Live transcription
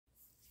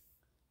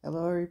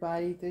Hello,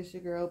 everybody. This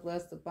your girl,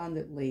 Blessed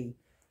Abundantly.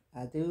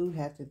 I do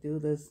have to do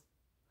this.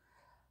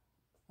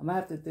 I'm gonna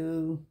have to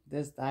do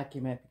this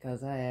document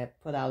because I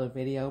had put out a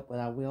video, but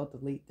I will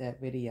delete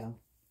that video.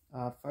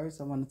 First,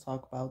 I want to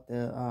talk about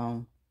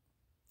the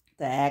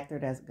actor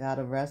that got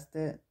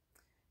arrested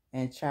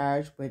and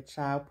charged with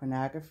child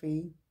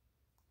pornography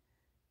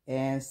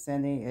and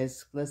sending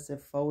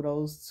explicit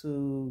photos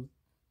to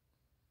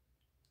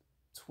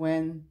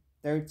twin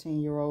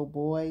 13-year-old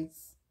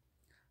boys.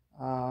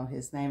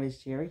 His name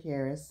is Jerry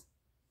Harris,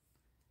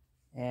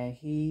 and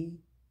he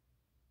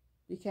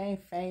became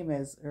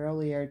famous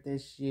earlier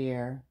this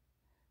year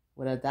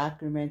with a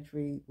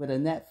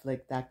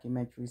Netflix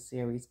documentary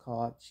series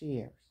called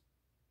Cheers,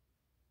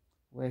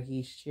 where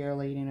he's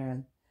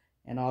cheerleading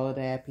and all of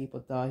that.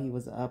 People thought he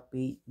was an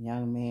upbeat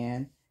young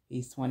man.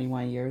 He's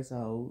 21 years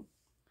old.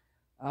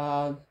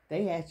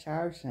 They had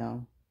charged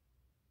him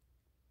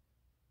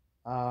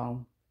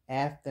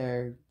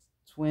after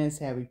twins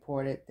had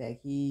reported that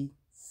he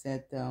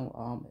sent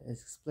them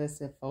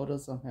explicit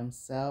photos of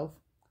himself,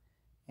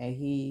 and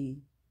he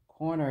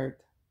cornered,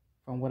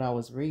 from what I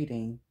was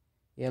reading,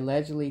 he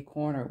allegedly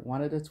cornered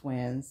one of the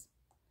twins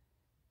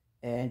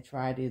and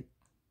tried to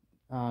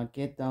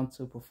get them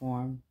to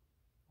perform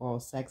oral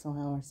sex on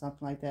him or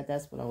something like that.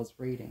 That's what I was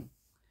reading.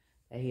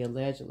 That he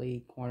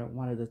allegedly cornered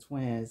one of the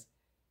twins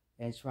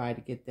and tried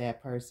to get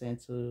that person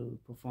to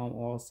perform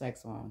oral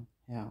sex on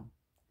him.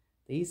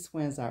 These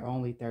twins are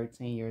only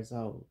 13 years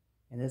old,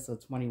 and it's a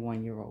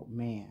 21-year-old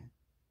man.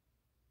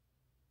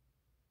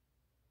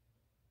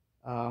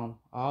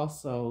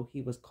 Also,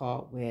 he was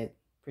caught with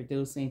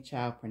producing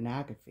child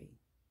pornography.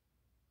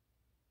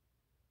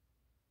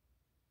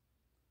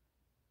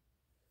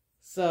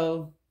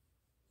 So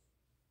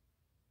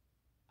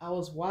I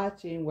was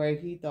watching where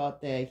he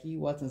thought that he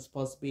wasn't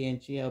supposed to be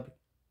in jail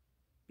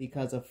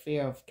because of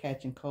fear of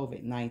catching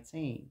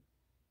COVID-19.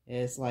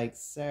 It's like,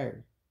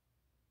 sir,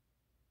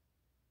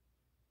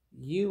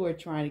 you were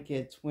trying to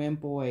get twin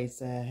boys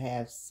to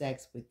have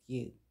sex with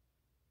you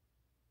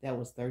that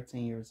was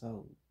 13 years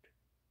old.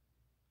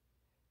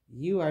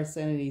 You are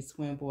sending these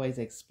twin boys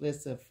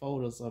explicit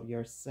photos of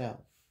yourself.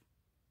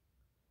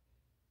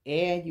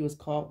 And you was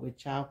caught with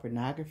child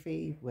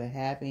pornography, with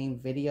having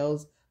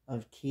videos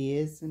of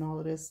kids and all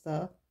of this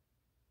stuff.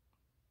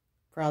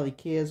 Probably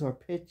kids or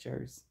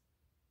pictures.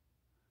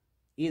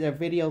 Either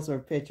videos or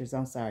pictures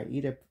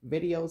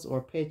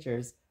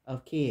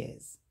of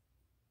kids.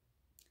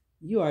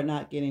 You are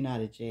not getting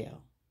out of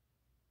jail.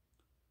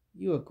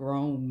 You a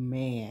grown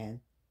man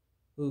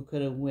who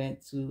could have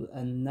went to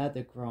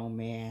another grown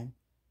man,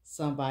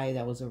 somebody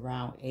that was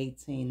around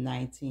 18,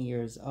 19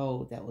 years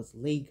old, that was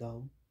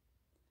legal.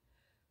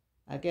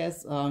 I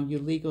guess you're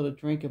legal to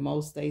drink in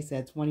most states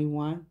at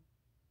 21.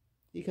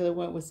 He could have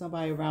went with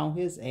somebody around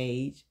his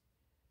age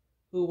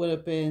who would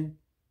have been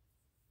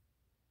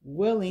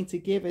willing to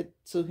give it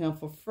to him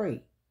for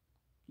free.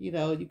 You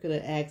know, you could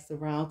have asked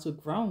around to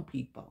grown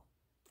people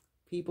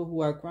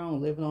who are grown,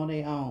 living on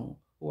their own,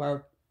 who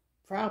are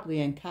probably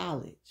in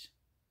college.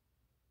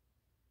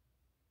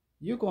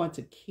 You're going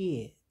to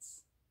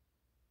kids.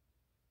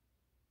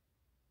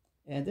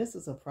 And this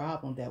is a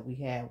problem that we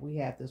have. We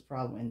have this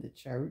problem in the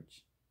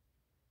church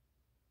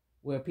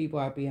where people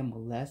are being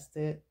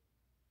molested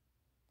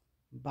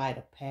by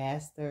the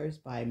pastors,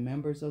 by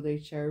members of their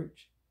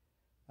church.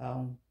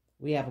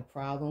 We have a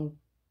problem.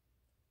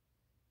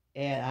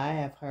 And I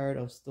have heard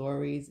of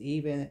stories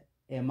even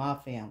in my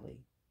family.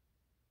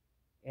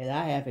 And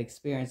I have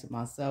experienced it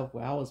myself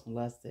where I was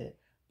molested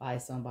by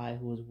somebody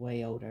who was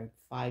way older,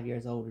 5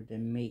 years older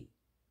than me.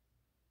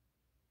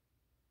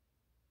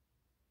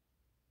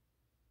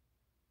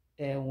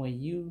 And when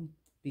you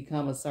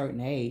become a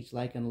certain age,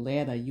 like in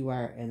Atlanta, you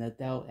are an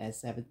adult at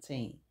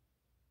 17.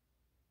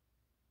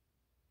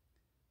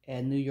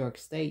 In New York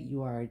State,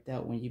 you are an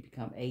adult when you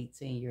become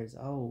 18 years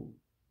old.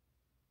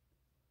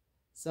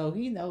 So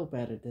he knows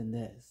better than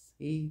this.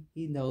 He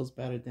knows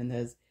better than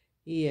this.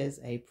 He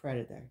is a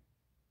predator.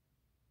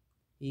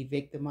 He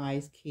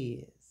victimized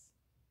kids.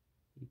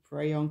 He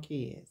prey on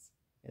kids.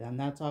 And I'm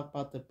not talking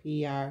about the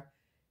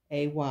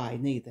P-R-A-Y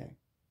neither.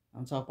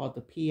 I'm talking about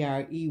the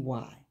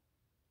P-R-E-Y.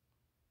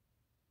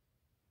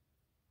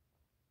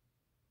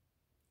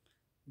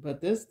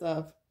 But this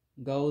stuff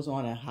goes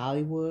on in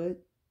Hollywood,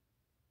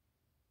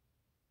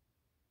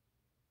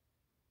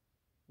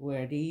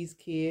 where these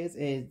kids,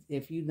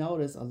 if you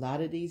notice, a lot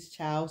of these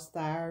child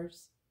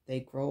stars, they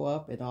grow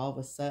up and all of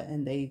a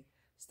sudden they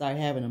start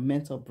having a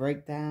mental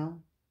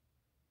breakdown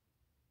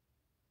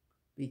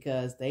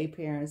because their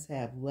parents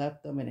have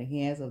left them in the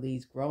hands of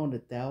these grown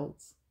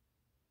adults.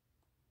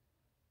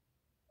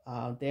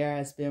 There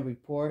has been a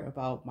report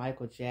about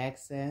Michael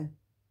Jackson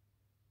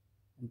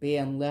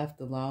being left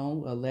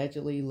alone,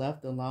 allegedly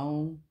left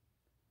alone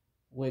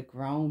with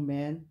grown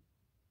men,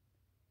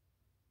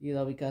 you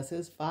know, because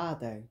his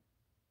father,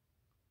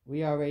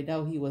 we already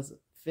know he was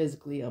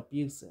physically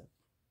abusive.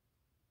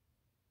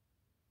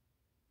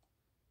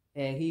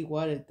 And he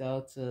wanted,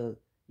 though, to,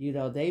 you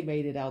know, they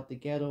made it out the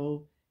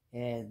ghetto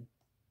and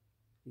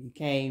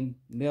became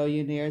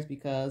millionaires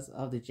because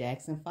of the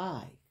Jackson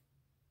 5.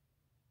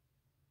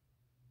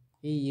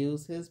 He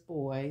used his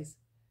boys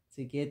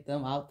to get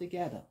them out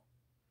together.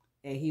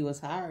 And he was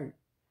hard.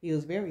 He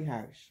was very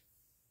harsh.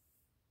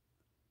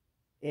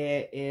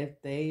 And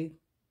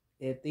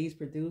if these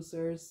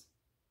producers,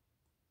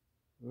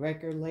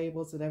 record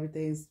labels and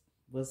everything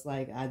was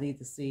like, I need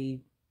to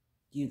see,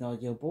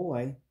 your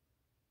boy,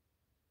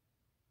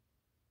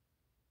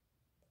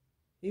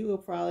 he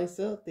would probably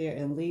sit there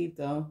and leave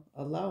them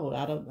alone.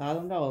 I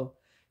don't know.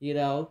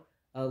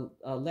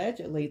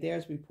 Allegedly,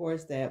 there's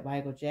reports that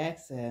Michael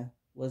Jackson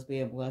was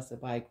being molested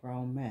by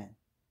grown men.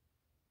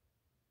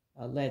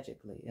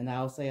 Allegedly, and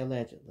I'll say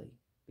allegedly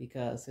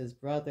because his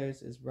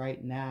brothers is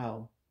right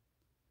now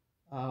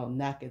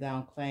knocking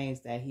down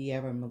claims that he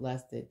ever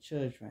molested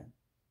children.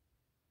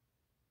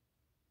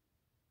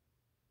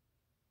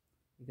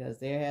 Because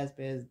there has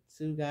been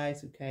 2 guys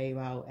who came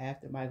out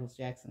after Michael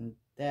Jackson's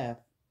death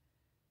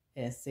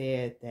and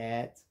said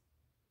that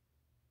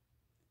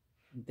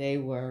they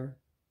were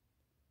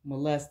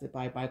molested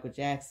by Michael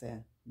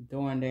Jackson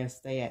during their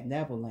stay at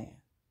Neverland.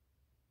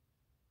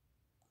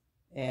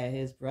 And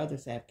his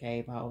brothers have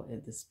came out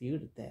and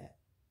disputed that.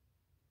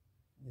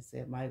 They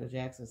said Michael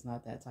Jackson's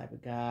not that type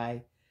of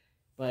guy.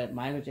 But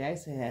Michael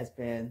Jackson has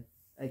been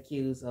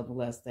accused of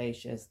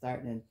molestation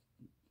starting in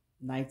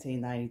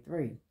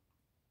 1993.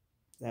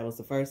 That was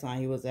the first time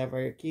he was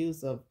ever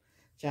accused of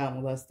child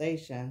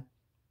molestation,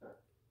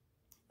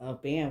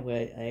 of being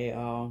with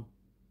a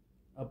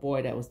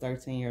boy that was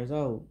 13 years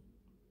old.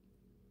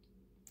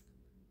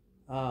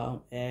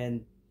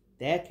 And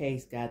that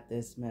case got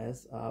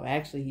dismissed.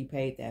 Actually, he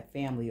paid that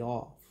family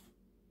off.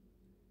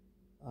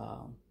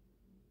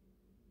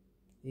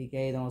 He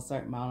gave them a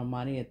certain amount of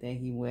money, and then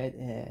he went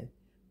and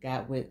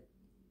got with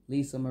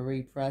Lisa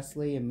Marie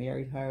Presley and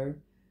married her.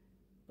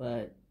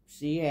 But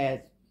she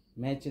had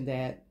mentioned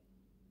that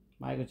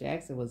Michael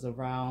Jackson was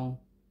around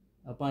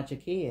a bunch of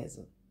kids,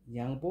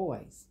 young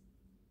boys.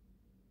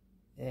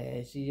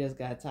 And she just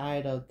got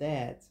tired of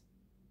that.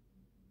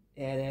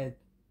 And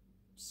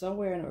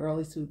somewhere in the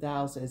early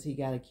 2000s, he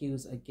got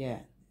accused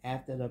again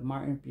after the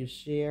Martin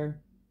Bashir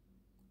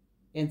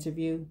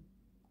interview,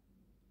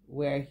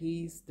 where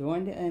he's,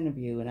 during the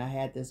interview, and I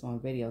had this on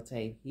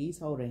videotape, he's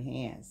holding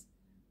hands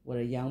with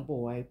a young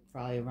boy,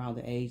 probably around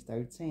the age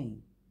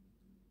 13.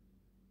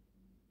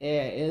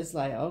 And it's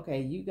like,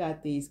 okay, you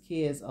got these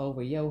kids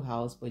over your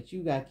house, but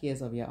you got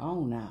kids of your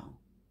own now.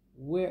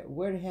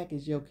 Where the heck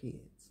is your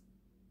kids?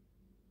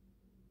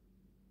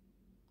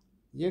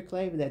 You're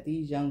claiming that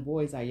these young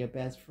boys are your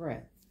best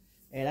friend.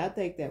 And I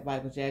think that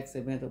Michael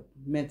Jackson's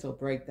mental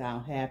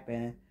breakdown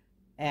happened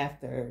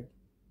after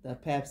the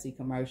Pepsi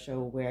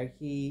commercial where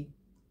he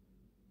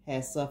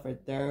had suffered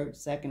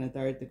second and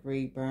third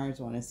degree burns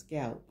on his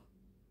scalp.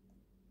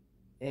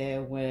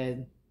 And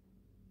when,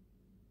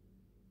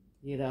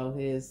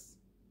 when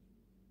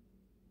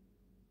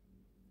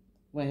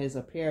his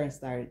appearance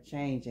started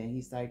changing,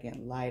 he started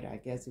getting lighter. I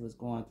guess he was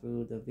going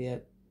through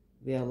the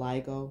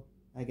vitiligo.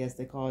 I guess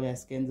they call that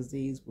skin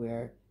disease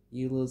where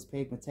you lose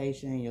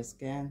pigmentation in your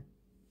skin.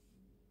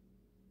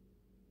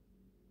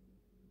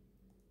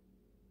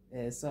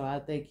 And so I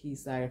think he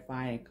started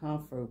finding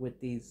comfort with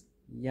these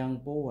young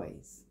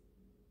boys.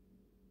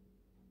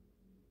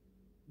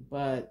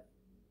 But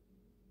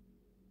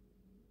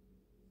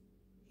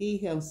he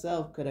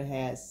himself could have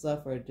had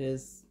suffered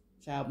this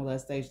child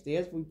molestation.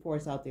 There's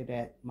reports out there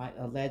that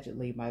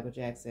allegedly Michael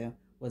Jackson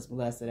was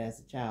molested as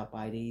a child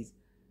by these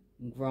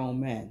grown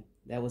men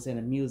that was in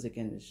the music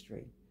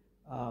industry.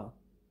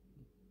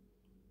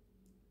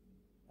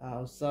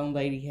 Some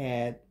lady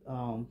had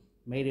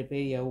made a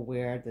video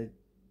where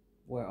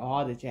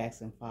all the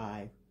Jackson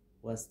 5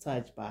 was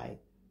touched by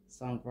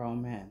some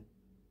grown men,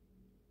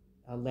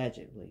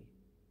 allegedly.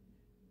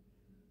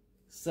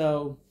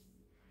 So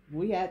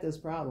we had this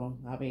problem.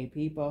 I mean,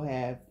 people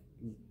have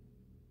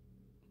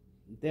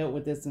dealt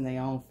with this in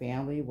their own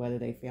family, whether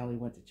their family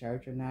went to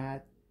church or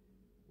not,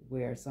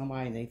 where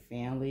somebody in their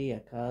family, a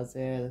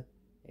cousin,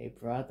 a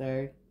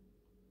brother,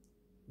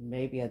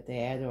 maybe a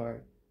dad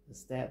or a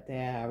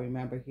stepdad. I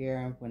remember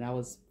hearing when I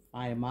was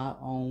finding my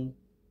own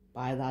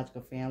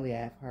biological family,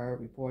 I've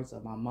heard reports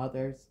of my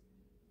mother's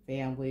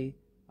family,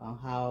 on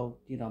how,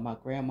 my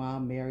grandma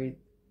married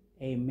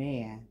a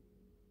man.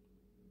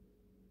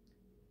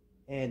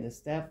 And the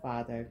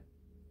stepfather,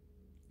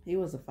 he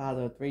was the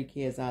father of 3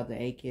 kids out of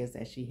the 8 kids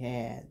that she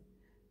had.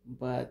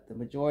 But the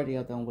majority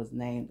of them was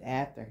named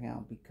after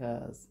him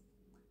because,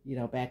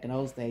 back in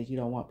those days, you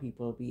don't want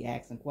people to be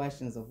asking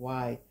questions of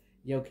why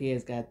your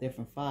kids got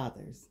different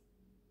fathers.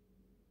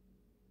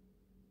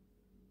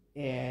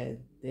 And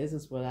this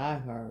is what I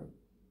heard,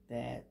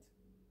 that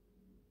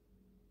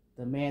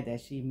the man that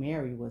she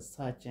married was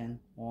touching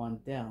on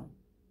them.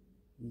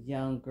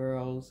 Young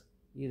girls,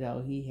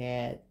 he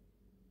had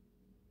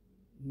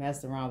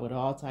messed around with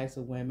all types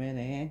of women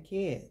and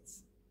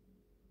kids.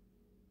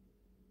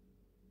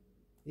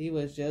 He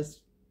was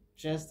just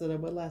a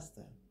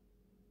molester.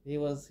 He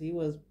was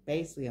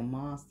basically a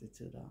monster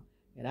to them.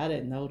 And I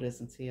didn't know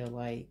this until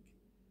like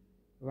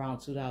around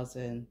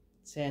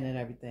 2010 and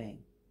everything.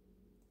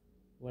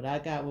 What I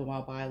got with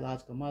my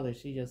biological mother,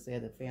 she just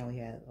said the family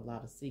had a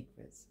lot of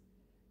secrets.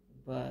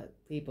 But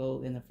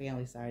people in the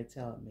family started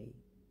telling me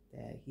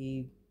that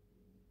he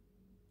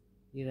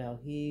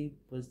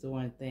was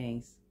doing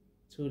things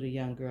to the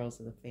young girls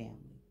of the family.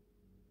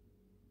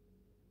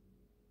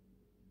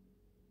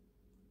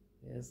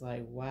 It's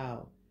like,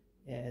 wow.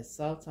 And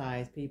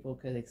sometimes people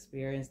could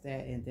experience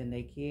that, and then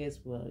their kids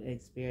will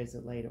experience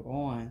it later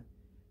on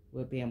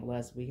with being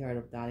molested. We heard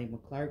of Donnie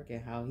McClurk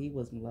and how he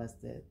was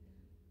molested,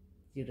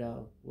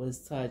 was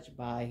touched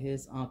by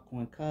his uncle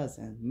and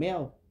cousin,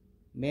 male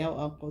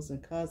uncles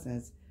and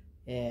cousins.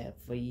 And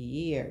for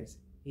years,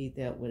 he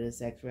dealt with his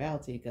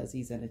sexuality because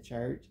he's in the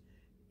church.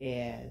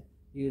 And,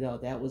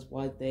 that was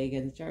one thing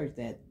in the church,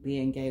 that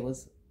being gay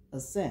was a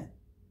sin.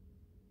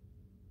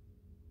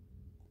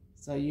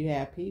 So you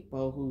have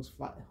people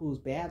who's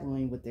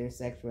battling with their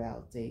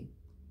sexuality.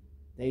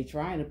 They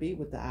trying to be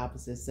with the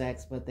opposite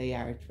sex, but they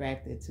are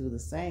attracted to the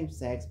same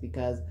sex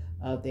because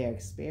of their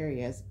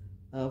experience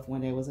of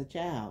when they was a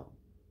child.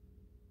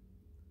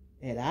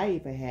 And I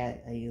even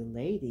had a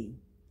lady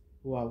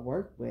who I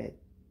worked with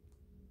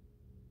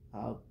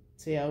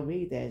tell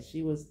me that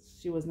she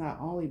was not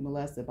only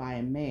molested by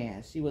a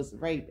man, she was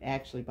raped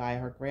actually by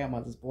her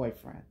grandmother's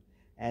boyfriend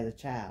as a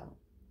child.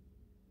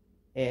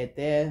 And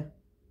then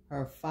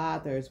her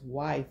father's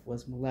wife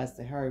was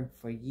molesting her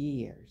for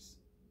years.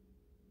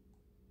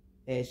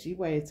 And she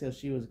waited till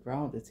she was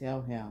grown to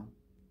tell him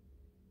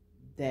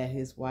that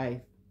his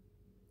wife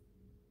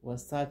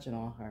was touching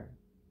on her,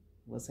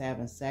 was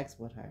having sex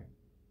with her.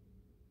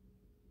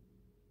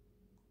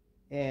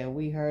 And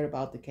we heard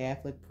about the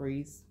Catholic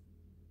priest.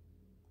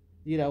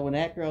 When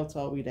that girl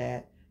told me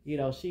that,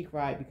 she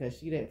cried because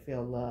she didn't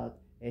feel loved.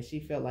 And she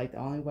felt like the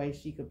only way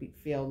she could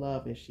feel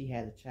love is she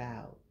had a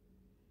child.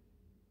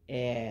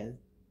 And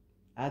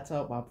I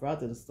told my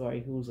brother the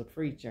story, who's a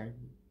preacher.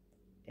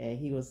 And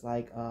he was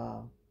like,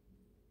 and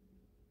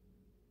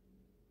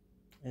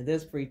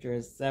this preacher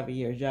is 7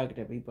 years younger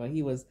than me, but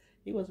he was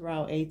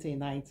around 18,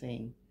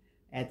 19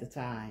 at the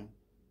time.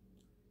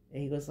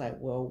 And he was like,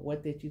 well,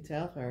 what did you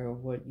tell her?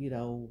 What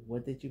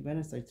did you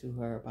minister to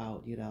her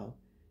about,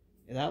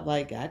 And I'm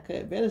like, I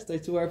couldn't minister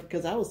to her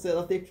because I was sitting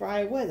up there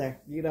crying with her.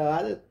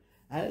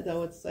 I didn't know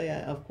what to say.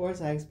 Of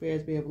course, I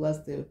experienced being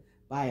molested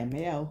by a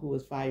male who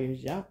was 5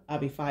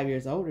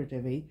 years older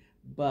than me.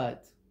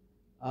 But,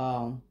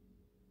 I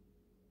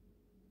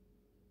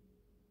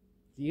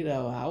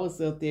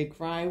was up there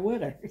crying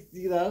with her,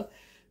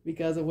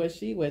 because of what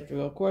she went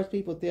through. Of course,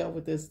 people deal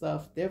with this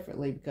stuff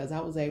differently because I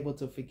was able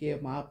to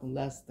forgive my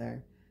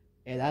molester.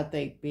 And I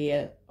think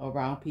being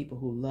around people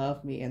who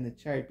love me in the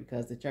church,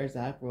 because the church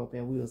that I grew up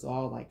in, we was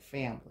all like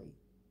family.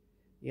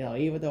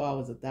 Even though I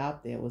was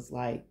adopted, it was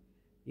like,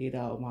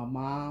 my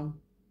mom,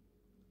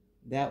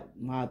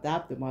 my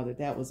adopted mother,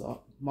 that was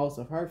most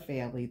of her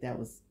family that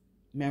was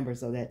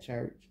members of that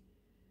church.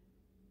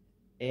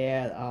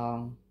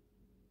 And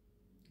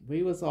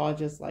we was all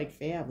just like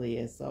family.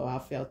 And so I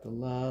felt the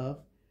love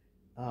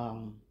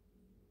and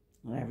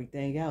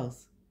everything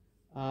else.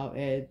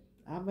 And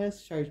I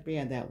miss church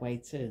being that way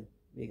too,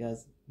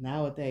 because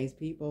nowadays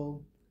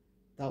people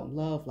don't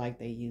love like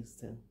they used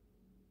to.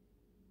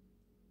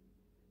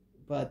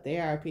 But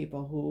there are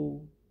people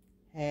who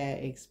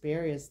had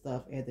experienced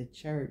stuff at the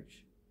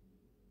church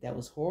that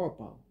was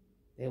horrible.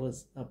 They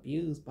was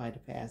abused by the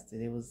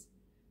pastor. It was,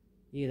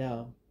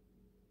 and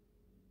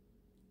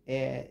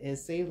it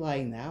seems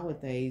like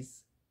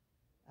nowadays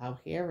I'm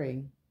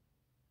hearing,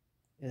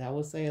 and I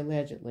would say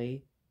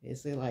allegedly, it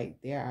seems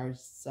like there are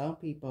some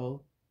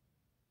people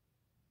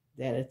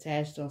that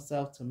attach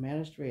themselves to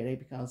ministry and they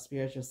become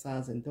spiritual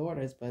sons and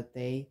daughters, but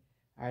they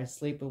are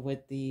sleeping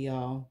with the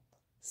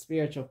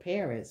spiritual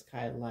parents,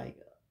 kind of like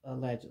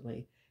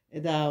allegedly.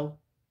 And now,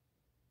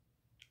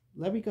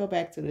 let me go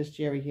back to this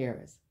Jerry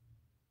Harris.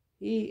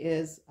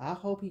 I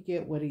hope he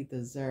get what he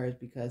deserves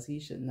because he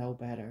should know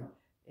better.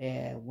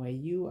 And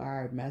when you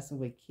are messing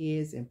with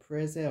kids in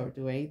prison or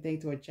do anything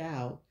to a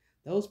child,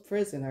 those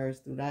prisoners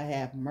do not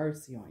have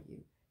mercy on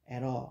you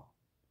at all.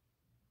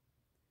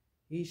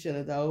 He should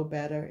have known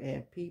better.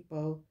 And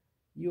people,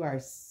 you are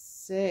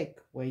sick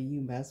when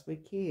you mess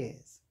with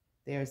kids.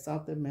 There's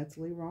something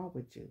mentally wrong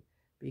with you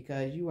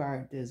because you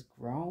are this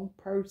grown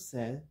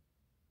person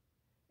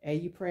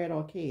and you preying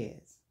on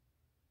kids.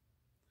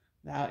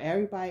 Now,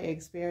 everybody's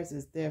experience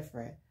is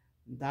different.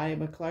 Donnie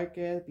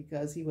McClurk,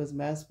 because he was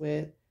messed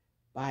with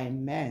by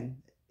men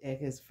and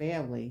his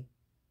family,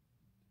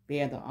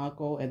 being the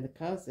uncle and the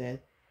cousin,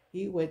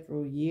 he went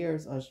through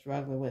years of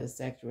struggling with his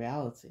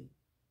sexuality.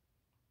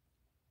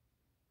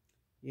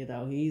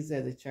 He's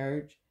in the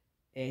church,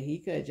 and he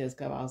could just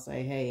come out and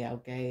say, hey,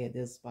 I'm gay, and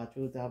this is my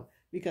truth,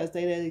 because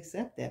they didn't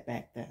accept that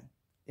back then.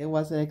 It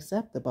wasn't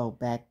acceptable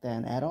back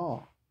then at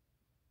all.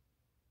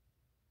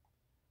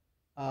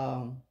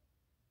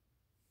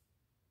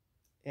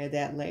 And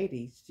that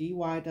lady, she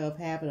wound up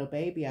having a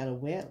baby out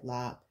of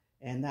wedlock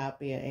and not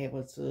being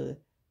able to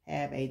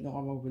have a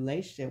normal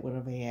relationship with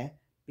a man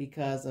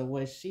because of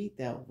what she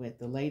dealt with.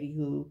 The lady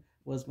who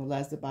was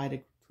molested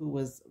who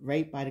was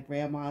raped by the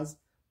grandma's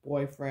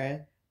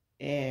boyfriend,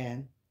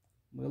 and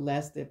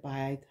molested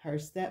by her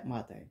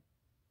stepmother.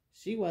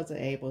 She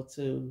wasn't able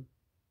to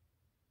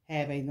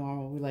have a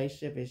normal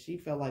relationship, and she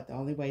felt like the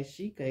only way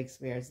she could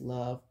experience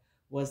love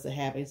was to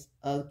have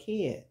a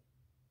kid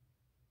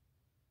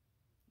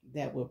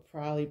that would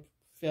probably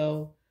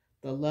feel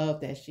the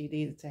love that she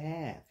needed to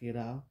have, you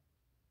know.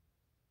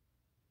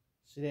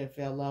 She didn't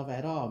feel love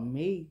at all.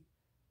 Me,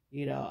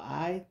 you know,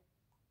 I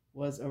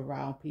was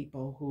around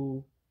people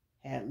who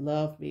had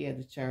loved me in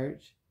the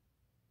church.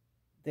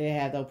 They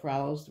had no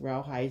problems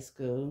throughout high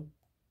school.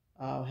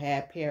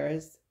 Had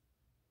parents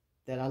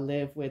that I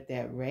lived with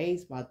that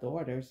raised my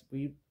daughters.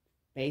 We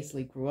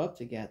basically grew up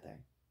together.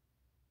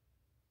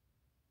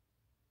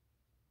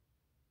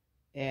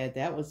 And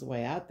that was the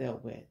way I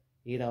dealt with.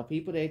 You know,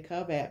 people didn't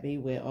come at me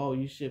with, oh,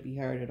 you should be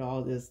heard and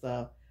all this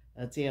stuff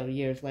until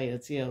years later,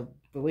 until,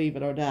 believe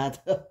it or not,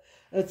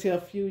 until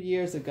a few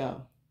years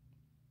ago.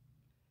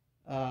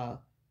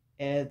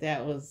 And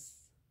that was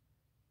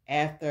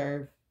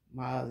after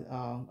my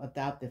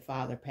adopted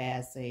father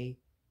passing,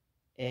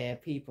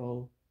 and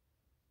people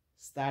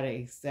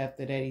started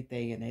accepting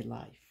anything in their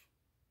life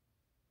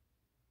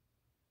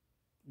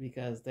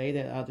because they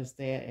didn't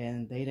understand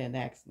and they didn't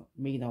ask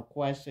me no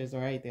questions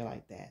or anything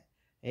like that.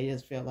 They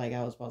just felt like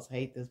I was supposed to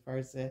hate this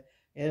person.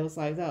 And it was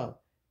like, no,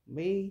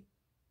 me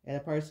and the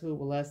person who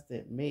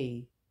molested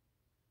me,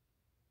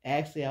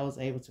 actually I was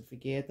able to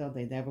forgive them.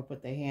 They never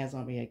put their hands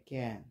on me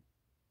again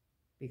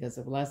because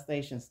the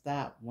molestation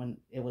stopped when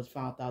it was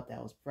found out that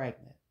I was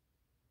pregnant.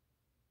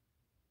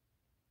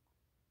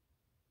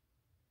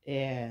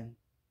 And,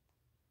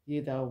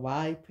 you know,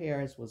 my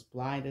parents was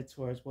blinded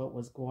towards what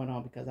was going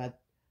on because I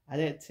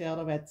didn't tell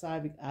them at the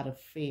time out of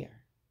fear.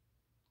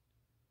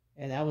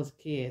 And I was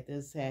a kid.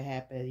 This had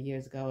happened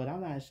years ago, and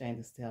I'm not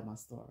ashamed to tell my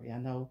story. I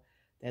know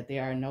that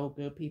there are no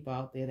good people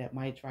out there that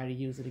might try to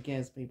use it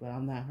against me, but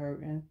I'm not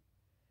hurting.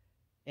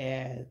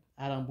 And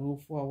I don't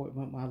move forward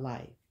with my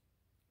life.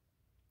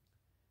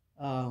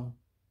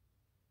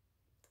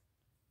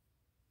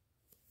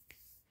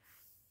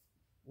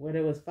 When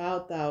it was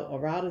found out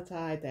around the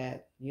time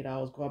that, you know,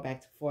 I was going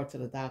back and forth to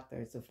the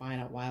doctors to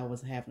find out why I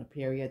wasn't having a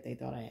period, they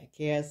thought I had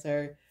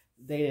cancer.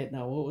 They didn't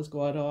know what was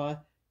going on.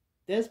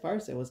 This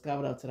person was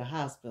coming up to the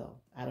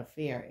hospital out of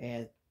fear.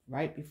 And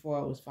right before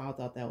it was found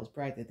out that I was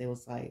pregnant, they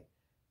was like,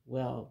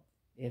 well,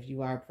 if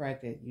you are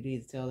pregnant, you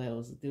need to tell that it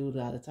was a dude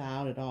out of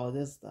town and all of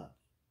this stuff.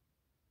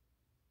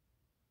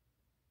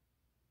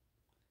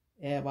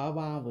 And my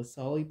mom was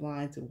solely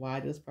blind to why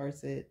this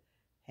person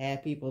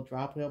had people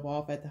drop him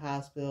off at the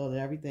hospital and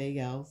everything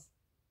else.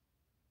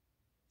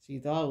 She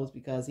thought it was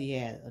because he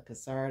had a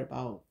concern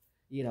about,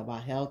 you know, my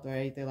health or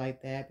anything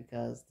like that,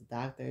 because the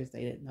doctors,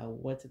 they didn't know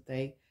what to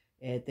think.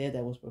 And then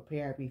that was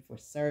preparing me for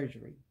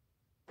surgery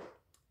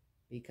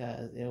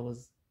because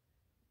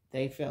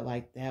they felt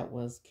like that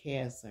was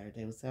cancer.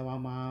 They would tell my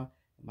mom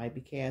it might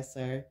be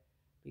cancer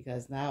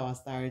because now I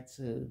started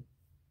to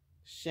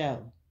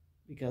show,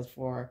 because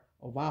for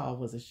a while I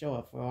wasn't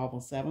showing. For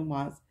almost 7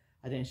 months,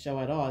 I didn't show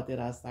at all.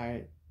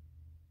 Then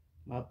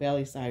my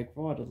belly started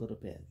growing a little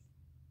bit.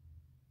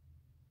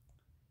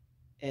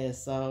 And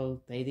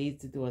so they needed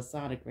to do a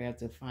sonogram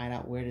to find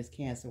out where this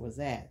cancer was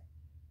at.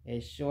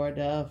 And sure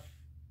enough,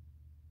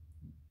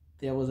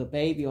 there was a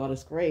baby on the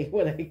screen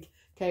when they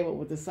came up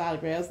with the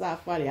sonogram. It's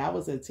not funny. I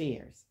was in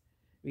tears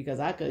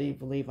because I couldn't even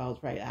believe I was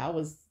pregnant. I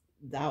was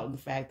doubting the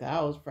fact that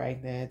I was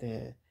pregnant,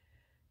 and,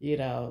 you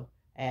know,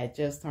 I had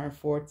just turned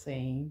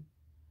 14.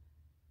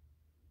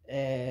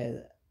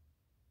 And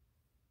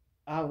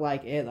I was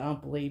like in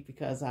unbelief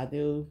because I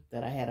knew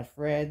that I had a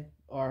friend,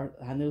 or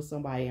I knew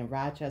somebody in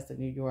Rochester,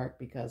 New York,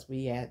 because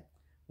we had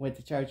went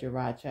to church in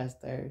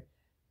Rochester.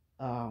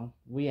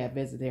 We had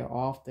visited there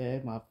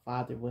often. My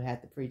father would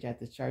have to preach at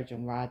the church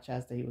in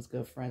Rochester. He was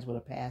good friends with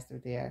a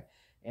pastor there.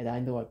 And I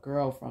knew a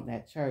girl from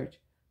that church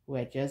who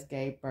had just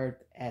gave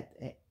birth at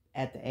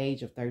the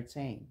age of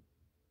 13.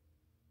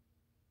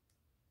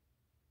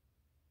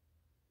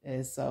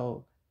 And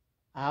so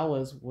I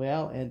was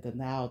well in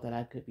denial that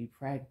I could be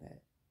pregnant.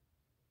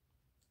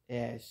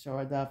 And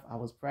sure enough, I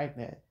was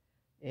pregnant.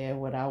 And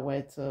when I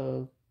went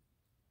to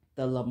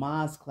the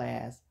Lamaze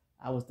class,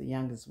 I was the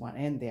youngest one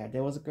in there.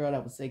 There was a girl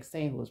that was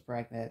 16 who was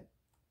pregnant.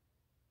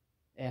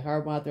 And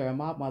her mother and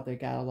my mother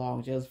got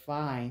along just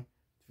fine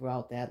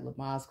throughout that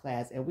Lamaze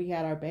class. And we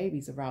had our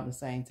babies around the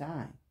same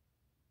time.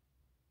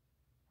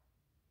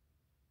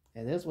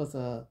 And this was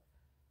a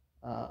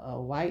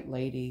white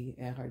lady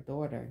and her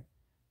daughter.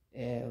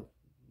 And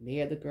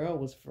me and the girl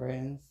was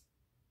friends.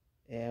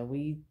 And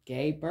we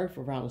gave birth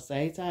around the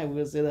same time.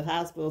 We was in the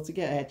hospital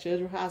together, at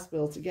Children's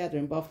Hospital together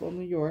in Buffalo,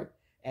 New York,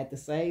 at the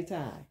same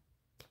time.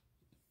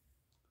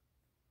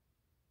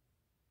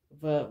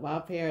 But my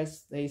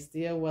parents, they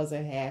still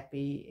wasn't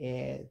happy.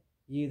 And,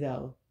 you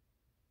know,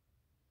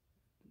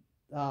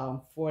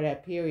 for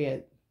that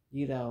period,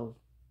 you know,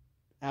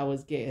 I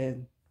was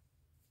getting,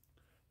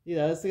 you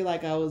know, it seemed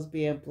like I was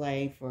being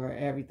blamed for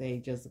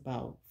everything just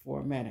about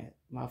for a minute.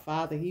 My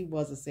father, he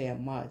wasn't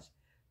saying much,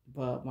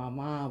 but my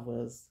mom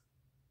was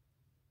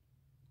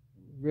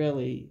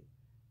really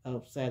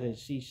upset, and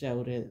she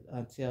showed it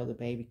until the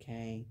baby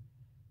came.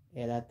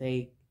 And I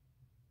think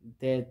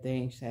that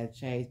things had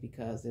changed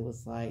because it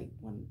was like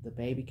when the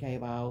baby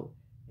came out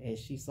and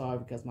she saw it,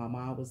 because my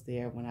mom was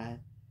there when I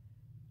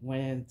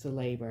went into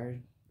labor,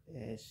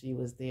 and she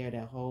was there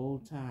the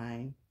whole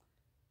time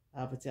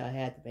up until I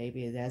had the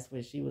baby, and that's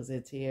when she was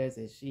in tears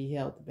and she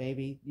held the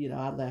baby. You know,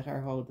 I let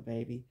her hold the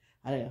baby.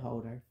 I didn't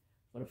hold her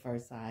for the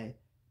first time,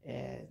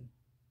 and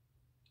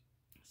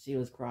she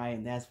was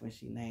crying. That's when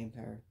she named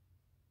her.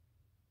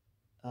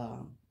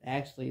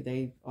 Actually,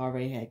 they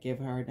already had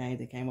given her a name.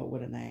 They came up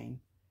with a name.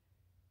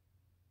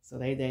 So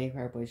they named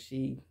her, but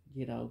she,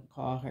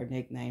 called her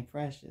nickname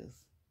Precious.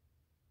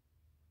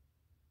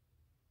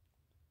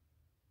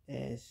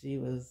 And she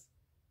was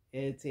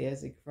in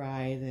tears and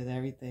crying and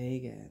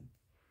everything.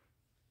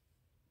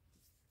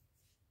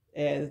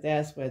 And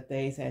that's when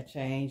things had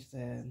changed.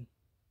 And,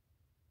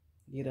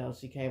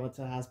 she came up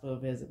to the hospital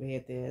visit me.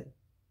 And then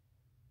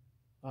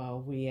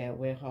we had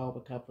went home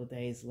a couple of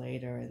days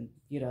later. And,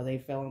 they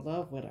fell in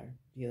love with her.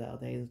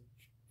 They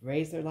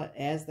raised her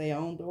as their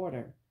own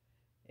daughter.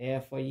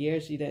 And for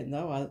years, she didn't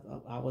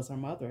know I was her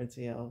mother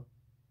until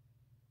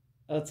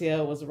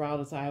it was around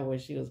the time when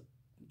she was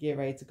getting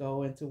ready to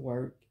go into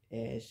work,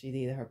 and she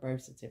needed her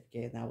birth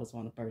certificate, and I was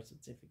on the birth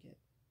certificate.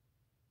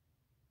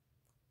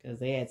 Because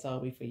they had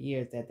told me for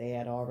years that they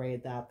had already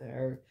adopted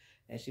her,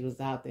 and she was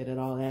adopted and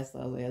all that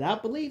stuff. And I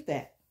believed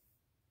that.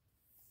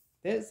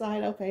 Didn't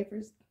sign no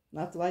papers,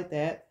 nothing like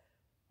that.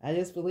 I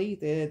just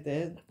believed it.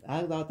 Then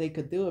I thought they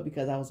could do it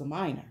because I was a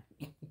minor.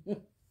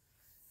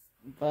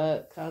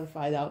 But come to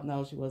find out,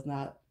 no, she was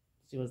not.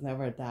 She was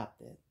never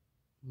adopted.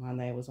 My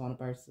name was on the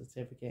birth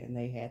certificate, and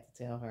they had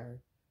to tell her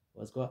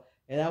what's going on.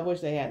 And I wish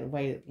they hadn't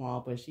waited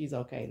long, but she's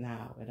okay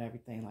now and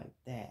everything like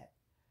that.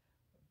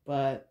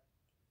 But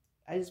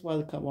I just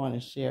wanted to come on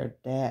and share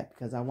that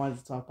because I wanted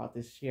to talk about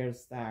this Share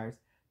Stars.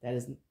 That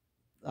is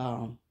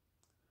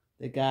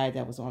the guy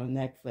that was on the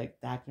Netflix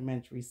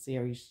documentary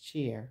series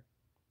Cheer.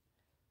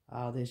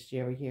 This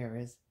Jerry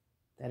Harris.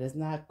 That is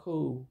not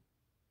cool.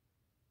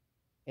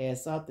 And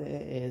something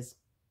is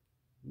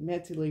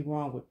mentally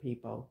wrong with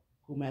people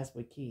who mess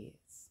with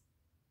kids.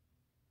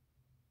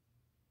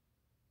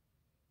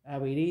 I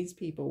mean, these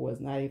people was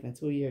not even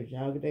 2 years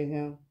younger than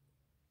him.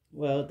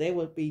 Well, they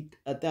would be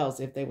adults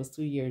if they was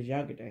 2 years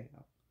younger than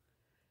him.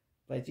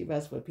 But you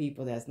mess with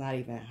people that's not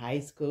even in high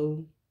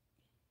school.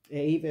 And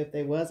even if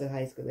they was in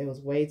high school, they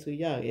was way too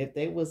young. If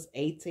they was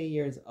 18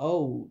 years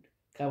old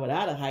coming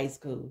out of high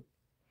school,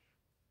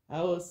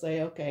 I would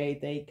say, okay,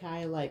 they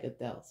kind of like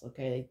adults.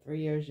 Okay, they 3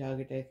 years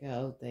younger than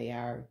him. They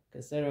are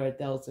considered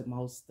adults in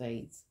most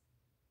states.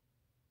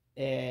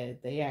 And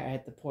they are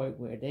at the point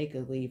where they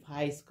could leave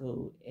high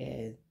school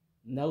and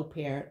no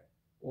parent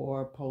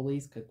or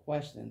police could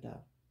question them.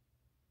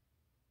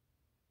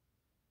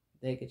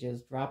 They could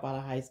just drop out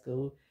of high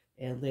school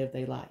and live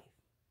their life.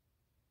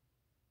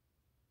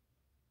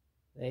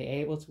 They're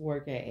able to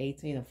work at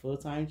 18, a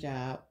full-time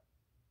job.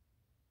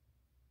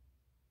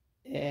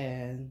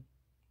 And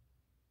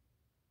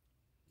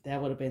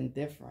that would have been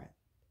different.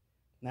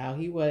 Now,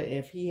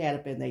 if he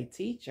had been a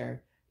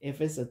teacher,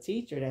 if it's a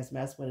teacher that's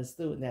messed with a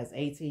student that's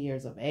 18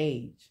 years of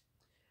age,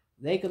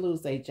 they could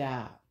lose their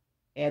job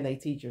and their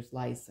teacher's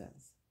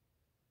license.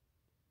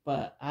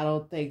 But I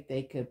don't think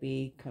they could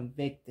be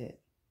convicted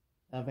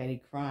of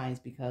any crimes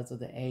because of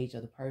the age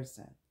of the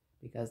person,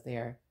 because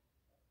they're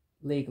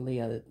legally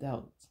an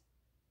adult.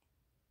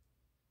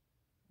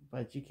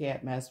 But you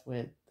can't mess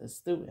with the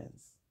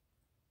students.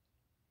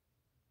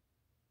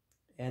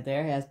 And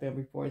there has been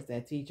reports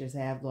that teachers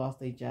have lost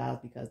their jobs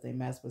because they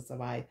messed with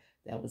somebody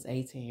that was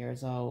 18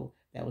 years old,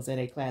 that was in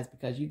a class.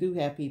 Because you do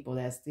have people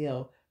that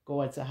still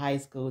going to high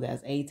school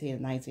that's 18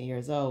 and 19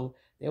 years old.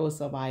 There was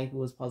somebody who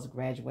was supposed to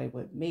graduate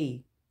with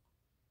me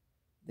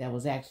that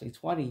was actually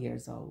 20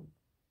 years old,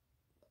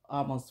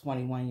 almost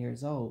 21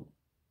 years old.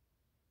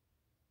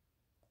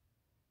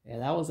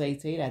 And I was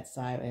 18 at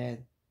the time,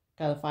 and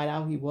kind of find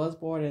out he was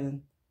born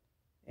in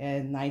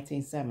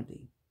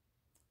 1970.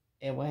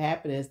 And what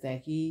happened is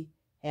that he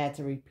had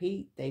to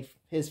repeat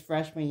his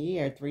freshman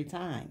year 3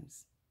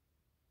 times.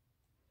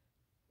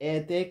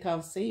 And then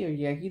come senior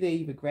year, he didn't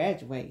even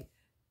graduate.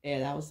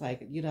 And I was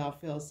like, I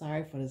feel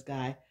sorry for this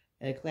guy.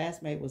 And a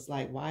classmate was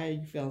like, why are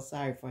you feeling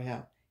sorry for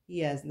him? He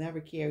has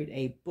never carried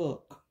a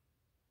book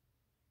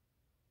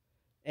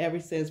ever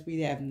since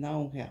we have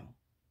known him.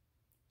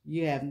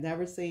 You have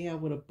never seen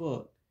him with a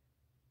book.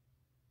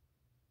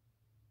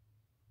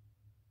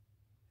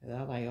 And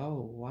I'm like,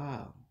 oh,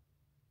 wow.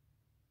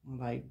 I'm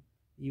like,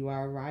 you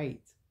are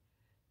right.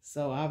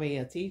 So, I mean,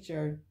 a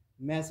teacher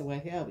messing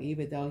with him,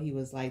 even though he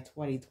was like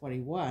 20,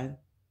 21,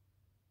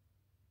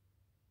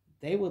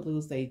 they would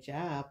lose their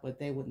job, but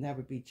they would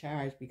never be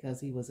charged because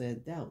he was an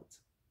adult.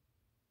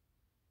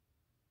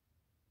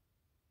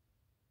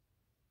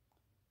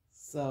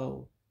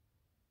 So,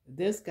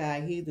 this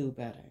guy, he knew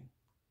better.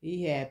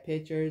 He had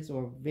pictures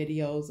or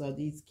videos of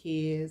these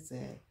kids,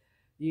 and,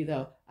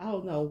 I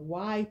don't know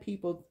why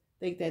people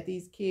think that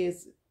these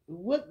kids,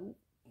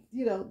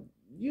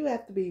 you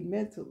have to be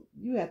mental.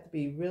 You have to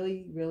be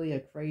really, really a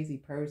crazy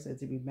person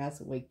to be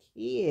messing with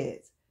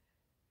kids.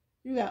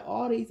 You got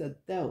all these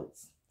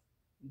adults,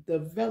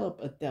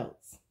 developed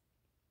adults,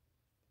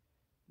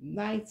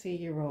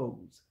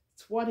 19-year-olds,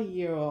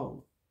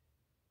 20-year-olds,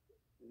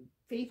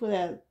 people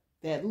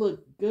that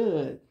look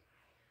good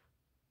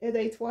in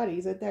their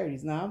 20s and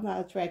 30s. Now, I'm not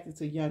attracted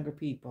to younger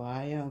people.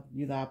 I am,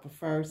 I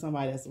prefer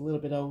somebody that's a little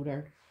bit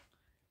older.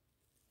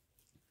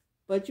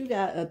 But you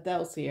got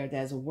adults here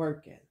that's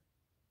working,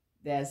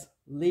 that's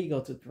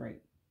legal to drink,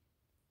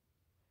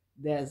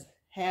 that's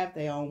have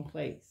their own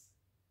place,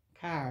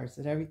 cars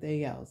and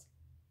everything else.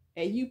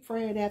 And you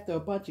praying after a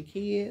bunch of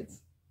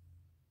kids,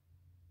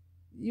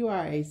 you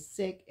are a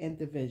sick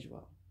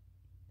individual.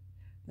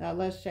 Now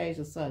let's change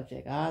the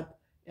subject. I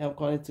am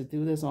going to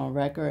do this on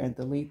record and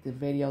delete the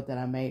video that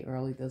I made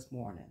early this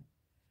morning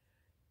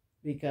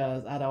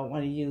because I don't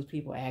want to use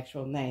people's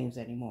actual names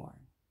anymore.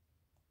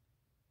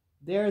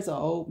 There's an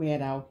old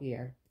man out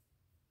here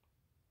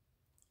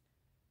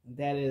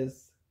that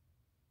is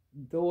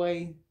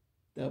doing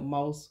the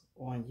most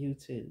on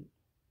YouTube.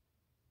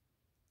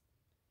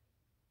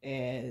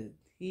 And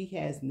he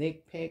has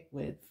nitpicked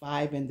with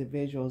 5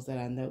 individuals that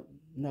I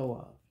know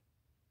of.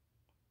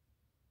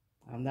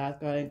 I'm not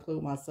going to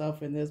include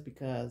myself in this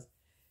because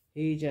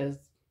he just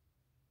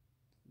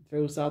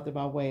threw something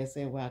my way and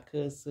said, well, I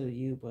could sue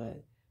you,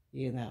 but,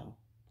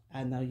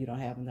 I know you don't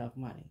have enough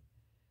money.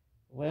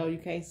 Well, you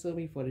can't sue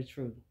me for the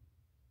truth.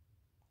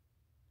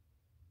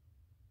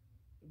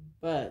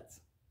 But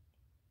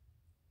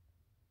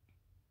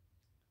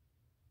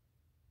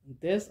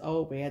this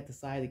old man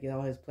decided to get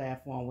on his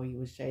platform when he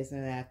was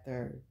chasing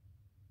after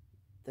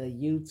the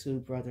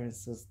YouTube brother and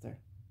sister.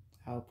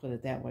 I'll put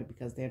it that way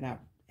because they're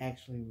not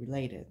actually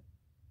related.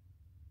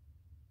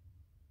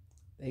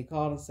 They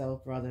call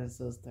themselves brother and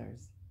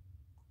sisters.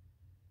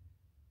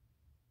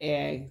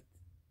 And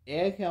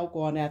Eric kept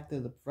going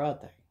after the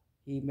brother.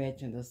 He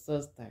mentioned the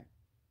sister.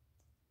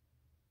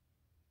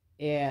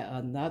 And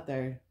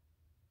another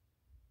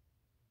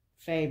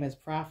famous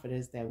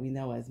prophetess that we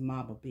know as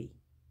Mama B.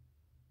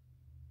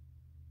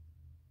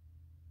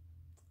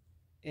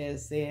 It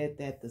said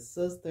that the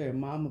sister and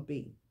Mama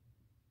B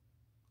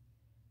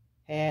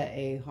had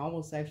a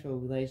homosexual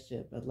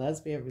relationship, a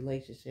lesbian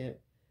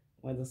relationship,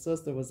 when the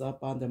sister was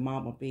up under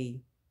Mama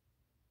B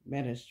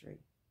ministry.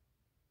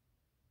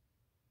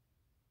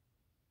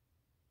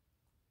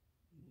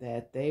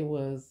 That they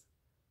was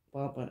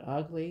bumping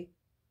ugly.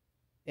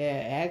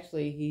 And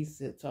actually, he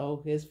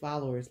told his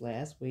followers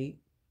last week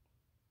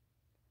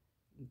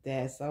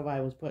that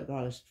somebody was putting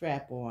on a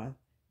strap on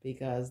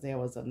because there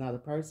was another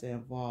person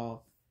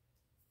involved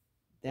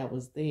that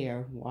was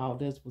there while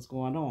this was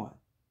going on.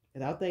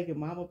 And I'm thinking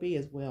Mama B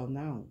is well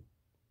known.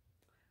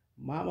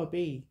 Mama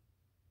B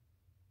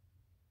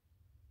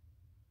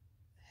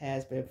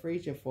has been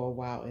preaching for a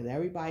while, and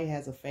everybody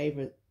has a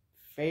favorite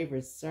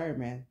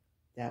sermon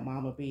that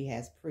Mama B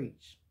has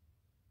preached.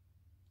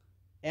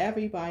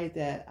 Everybody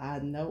that I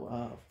know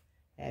of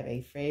have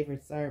a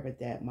favorite sermon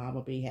that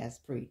Mama B has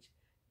preached.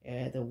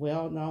 And the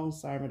well-known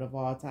sermon of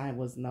all time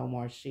was No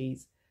More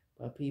Sheets,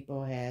 but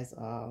people has,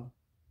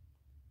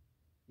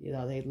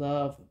 they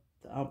love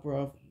the Emperor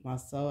of My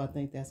Soul, I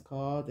think that's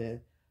called, and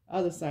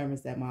other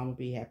sermons that Mama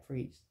B had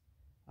preached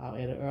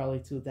in the early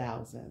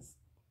 2000s.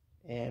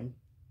 And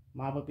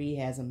Mama B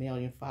has 1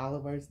 million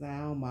followers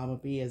now. Mama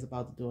B is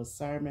about to do a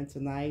sermon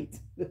tonight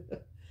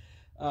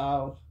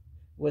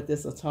with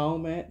this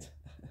atonement.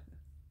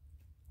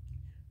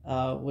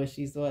 What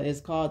she's doing,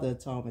 it's called the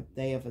Atonement,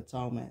 Day of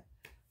Atonement.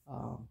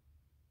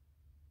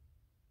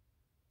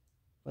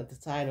 But the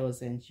title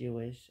is in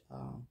Jewish.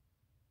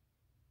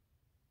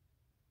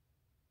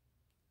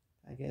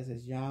 I guess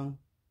it's Yom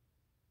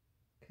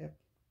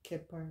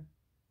Kippur.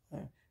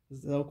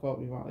 Don't quote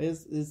me wrong.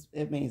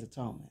 It means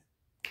atonement.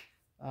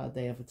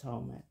 Day of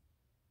Atonement.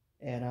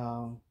 And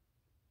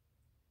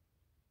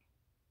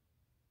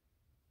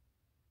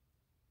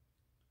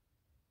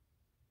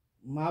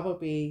Mama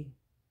B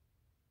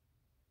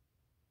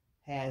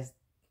has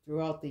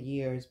throughout the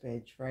years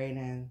been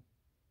training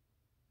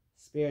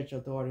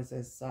spiritual daughters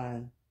and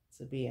sons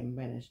to be in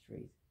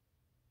ministry,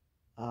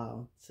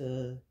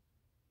 to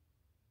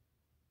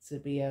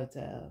be able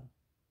to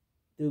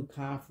do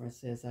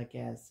conferences, I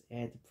guess,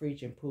 and to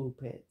preach in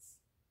pulpits.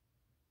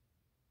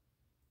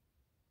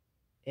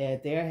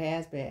 And there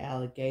has been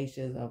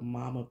allegations of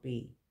Mama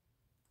B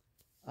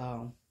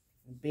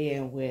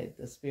being with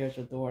the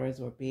spiritual daughters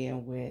or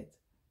being with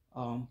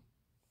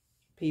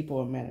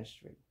people in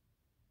ministry.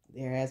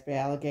 There has been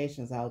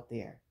allegations out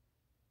there.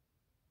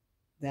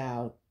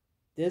 Now,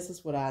 this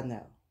is what I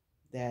know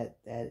that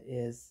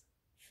is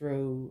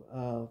true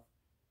of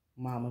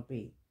Mama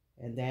B.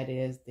 And that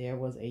is there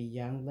was a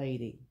young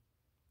lady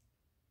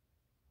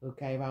who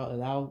came out,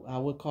 and I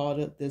would call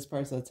this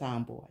person a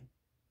tomboy.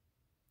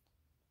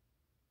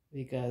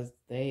 Because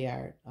they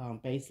are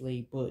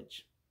basically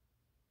butch.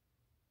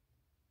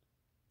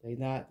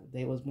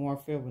 They was more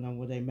feminine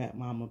when they met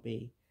Mama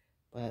B,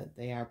 but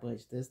they are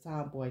butch. This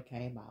tomboy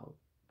came out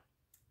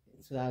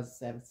in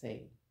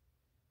 2017,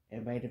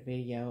 and made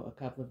a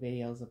couple of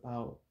videos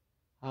about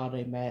how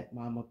they met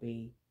Mama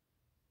B,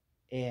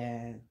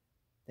 and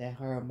that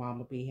her and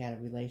Mama B had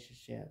a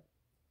relationship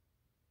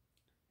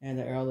in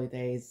the early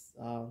days,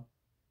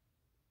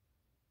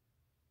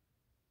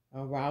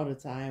 around the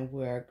time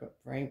where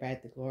Bring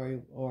Back the Glory,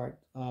 or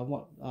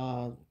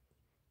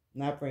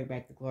not Bring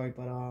Back the Glory,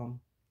 but oh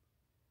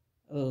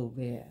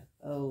man,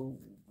 oh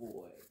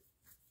boy,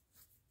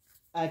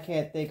 I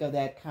can't think of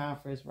that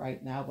conference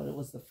right now, but it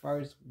was the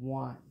first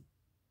one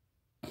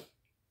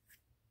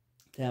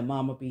that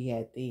Mama B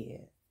had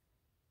did.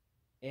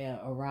 And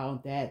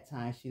around that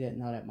time, she didn't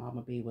know that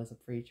Mama B was a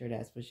preacher.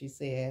 That's what she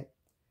said.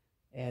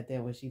 And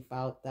then when she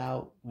found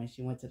out, when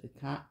she went to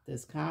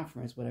this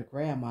conference with her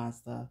grandma and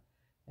stuff,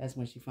 that's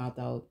when she found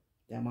out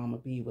that Mama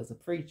B was a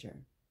preacher.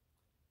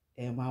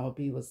 And Mama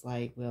B was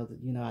like, well,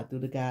 I do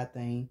the God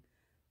thing,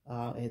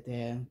 and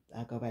then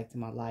I go back to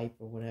my life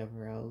or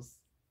whatever else.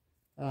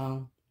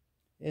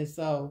 And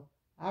so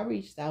I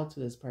reached out to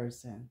this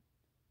person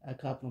a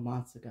couple of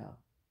months ago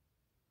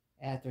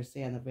after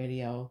seeing the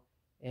video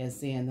and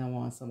seeing them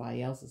on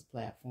somebody else's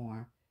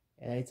platform.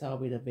 And they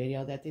told me the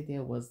video that they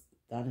did was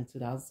done in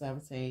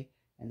 2017,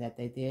 and that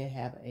they did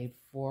have a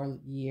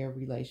 4-year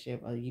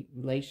relationship, a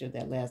relationship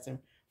that lasted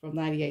from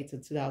 98 to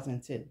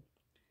 2002.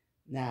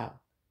 Now,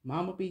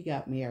 Mama B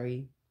got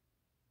married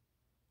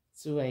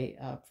to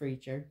a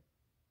preacher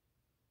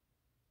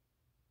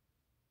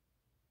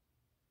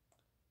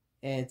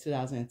in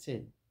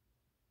 2002.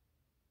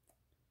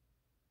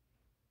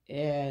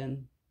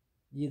 And,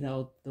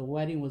 the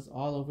wedding was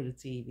all over the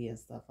TV and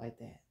stuff like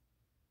that.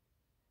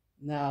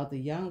 Now, the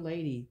young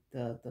lady,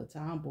 the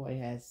tomboy,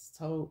 has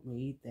told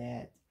me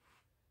that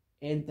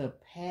in the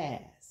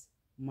past,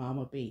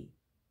 Mama B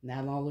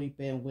not only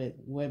been with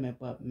women,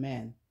 but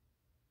men,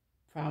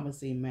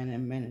 promising men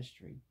in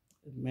ministry,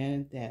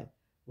 men that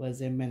was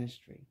in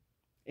ministry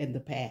in the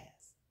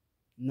past,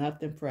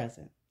 nothing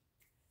present.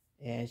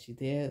 And she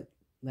did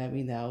let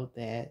me know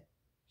that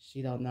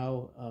she don't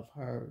know of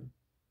her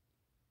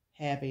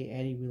having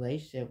any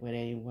relationship with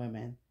any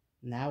women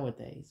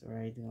nowadays or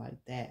anything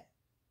like that.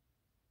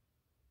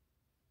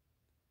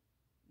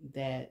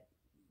 That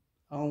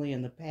only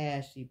in the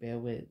past she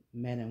been with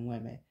men and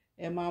women.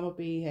 And Mama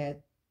B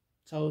had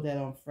told that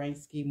on Frank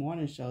Ski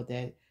Morning Show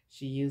that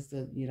she used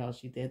to,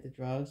 she did the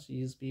drugs. She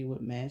used to be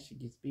with men. She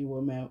used to be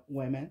with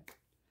women.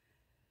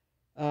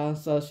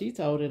 So she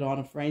told it on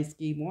a Frank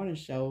Ski Morning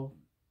Show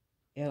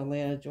in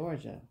Atlanta,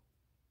 Georgia,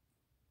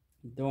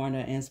 during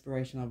an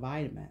inspirational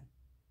vitamin.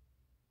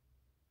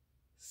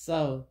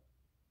 So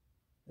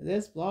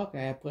this blogger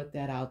had put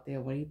that out there.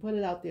 When he put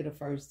it out there the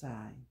first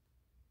time,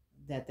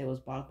 that there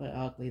was Bumpin'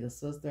 Ugly, the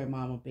sister and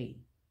Mama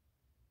B.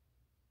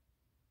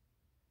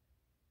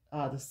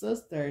 The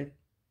sister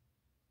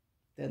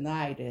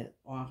denied it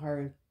on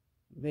her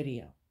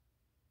video.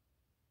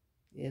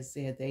 It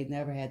said they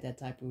never had that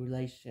type of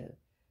relationship,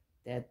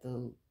 that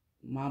the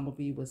Mama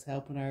B was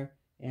helping her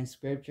in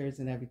scriptures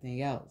and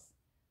everything else.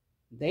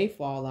 They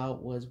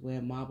fallout was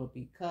when Mama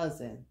B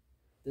cousin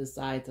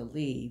decided to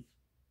leave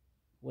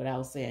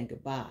without saying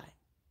goodbye.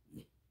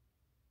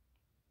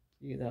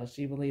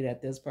 She believed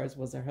that this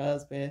person was her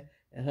husband,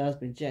 and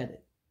husband jetted.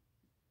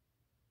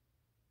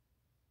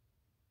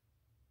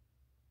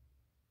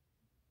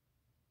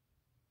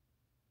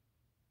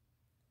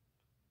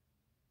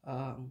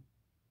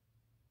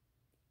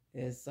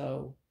 And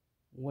so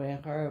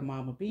when her and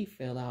Mama B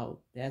fell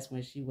out, that's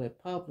when she went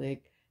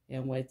public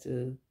and went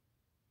to,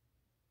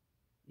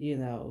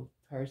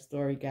 her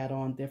story got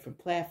on different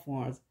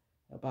platforms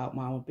about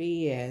Mama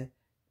B, and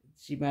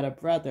she met her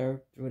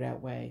brother through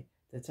that way.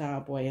 The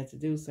tomboy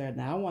introduced her.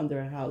 Now I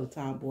wonder how the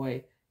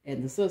tomboy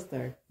and the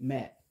sister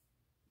met.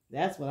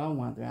 That's what I'm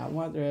wondering. I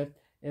wonder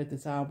if the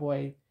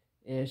tomboy,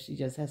 if she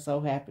just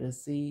so happened to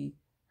see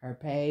her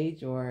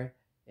page, or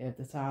if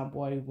the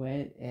tomboy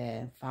went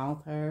and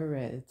found her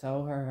and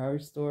told her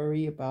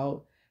story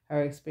about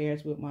her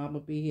experience with Mama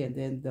B, and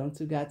then them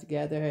two got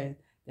together, and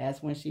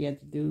that's when she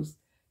introduced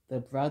the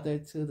brother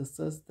to the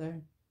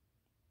sister.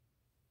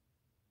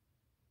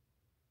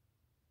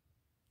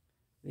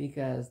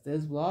 Because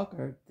this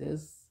blogger,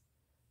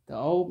 the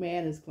old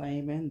man is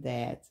claiming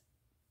that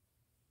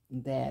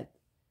the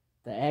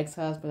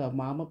ex-husband of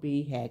Mama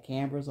B had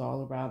cameras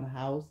all around the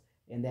house,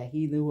 and that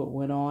he knew what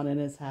went on in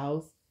his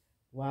house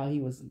while he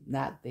was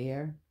not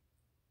there.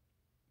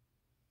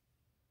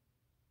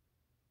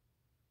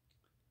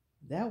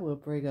 That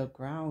would bring up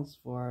grounds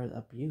for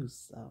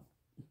abuse, so,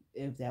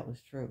 if that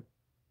was true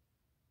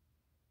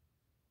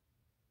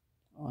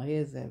on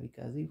his end,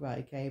 because he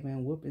probably came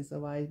in whooping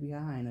somebody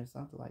behind or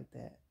something like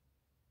that.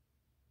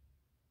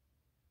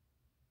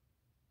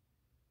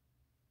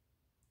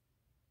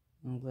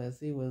 Unless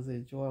he was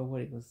enjoying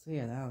what he was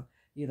saying.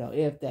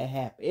 If that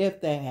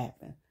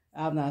happened.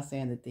 I'm not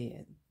saying it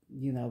did,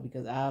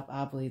 because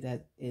I believe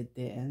that it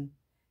didn't.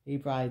 He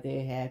probably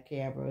did have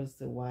cameras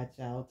to watch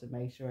out to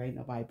make sure ain't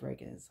nobody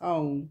breaking his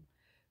home.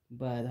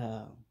 But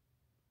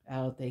I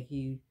don't think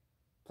he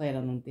planned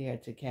on them there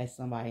to catch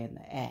somebody in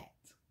the act.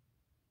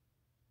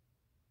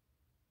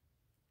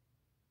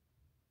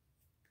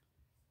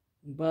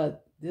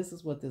 But this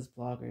is what this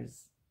blogger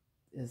is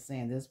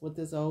saying. This is what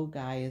this old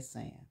guy is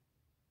saying.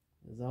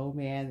 This old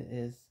man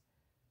is,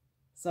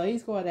 so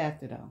he's going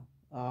after them.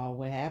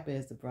 What happened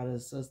is the brother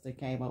and sister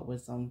came up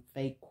with some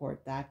fake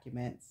court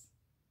documents.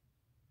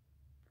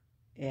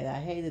 And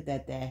I hated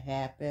that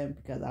happened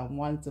because I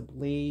wanted to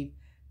believe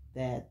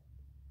that,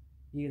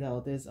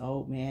 this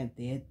old man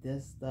did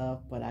this stuff,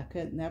 but I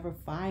could never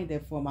find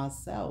it for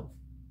myself.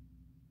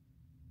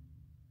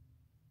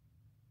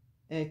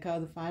 And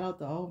come to find out,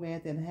 the old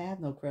man didn't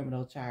have no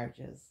criminal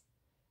charges.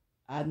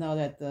 I know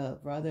that the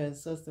brother and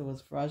sister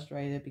was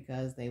frustrated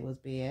because they was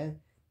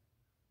being,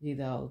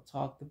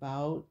 talked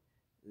about.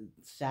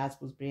 Shots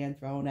was being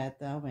thrown at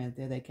them, and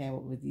then they came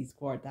up with these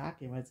court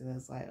documents, and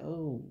it's like,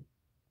 oh,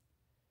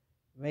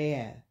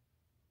 man.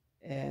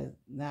 And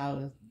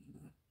now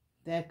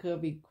that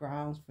could be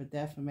grounds for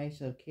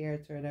defamation of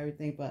character and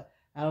everything, but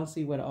I don't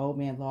see where the old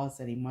man lost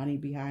any money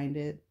behind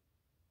it.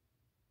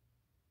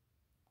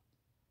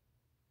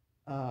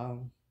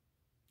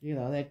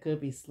 That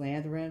could be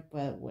slandering,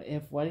 but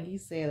if what he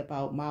said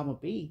about Mama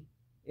B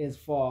is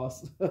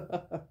false,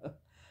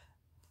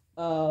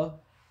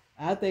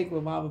 I think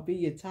when Mama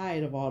B is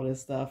tired of all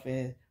this stuff,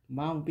 and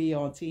Mama B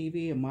on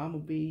TV, and Mama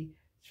B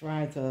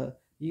trying to,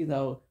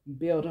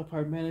 build up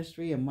her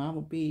ministry, and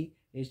Mama B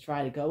is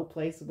trying to go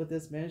places with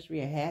this ministry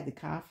and had the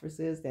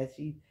conferences that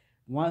she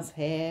once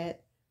had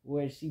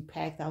where she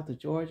packed out the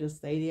Georgia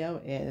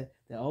Stadium, and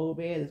the old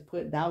man is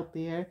putting out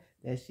there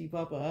that she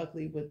bumper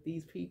ugly with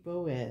these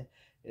people, and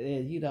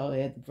and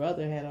the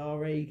brother had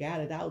already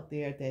got it out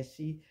there that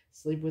she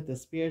sleep with the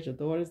spiritual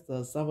daughters,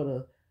 some of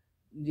the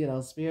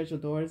spiritual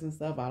daughters and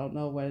stuff. I don't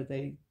know whether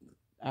they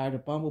are the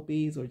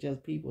bumblebees or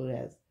just people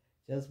that's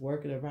just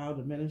working around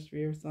the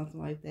ministry or something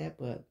like that,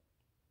 but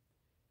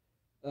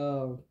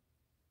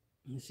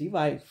she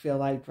might feel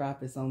like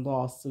dropping some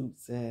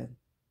lawsuits and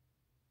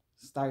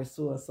start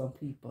suing some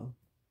people.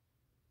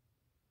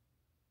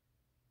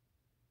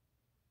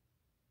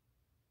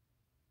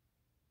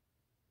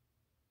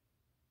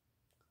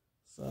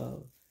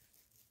 So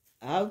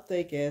I'm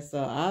thinking,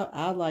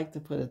 I like to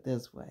put it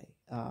this way.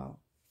 I'm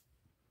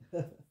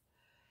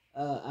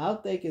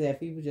thinking that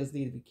people just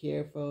need to be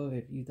careful.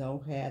 If you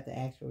don't have the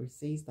actual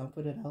receipts, don't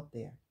put it out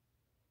there.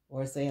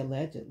 Or say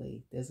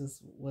allegedly. This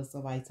is what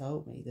somebody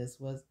told me. This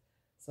was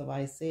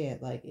somebody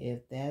said. Like,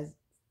 if that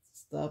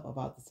stuff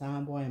about the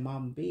Tomboy and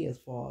Mama B is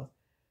false,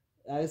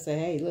 I would say,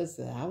 hey,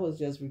 listen, I was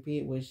just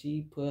repeating what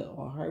she put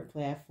on her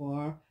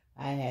platform.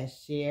 I had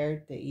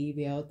shared the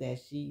email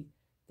that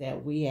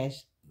we had,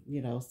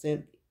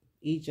 sent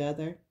each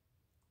other.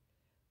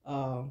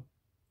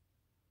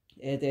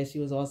 And that she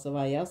was on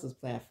somebody else's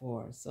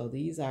platform. So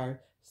these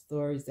are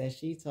stories that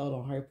she told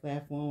on her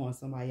platform, on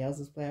somebody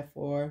else's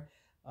platform.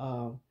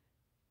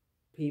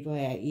 People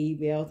had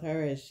emailed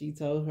her and she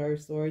told her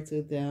story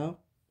to them.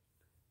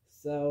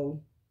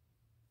 So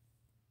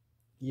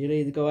you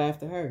need to go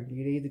after her.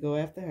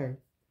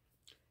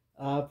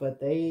 But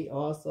they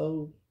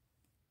also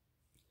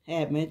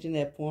had mentioned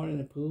that porn in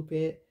the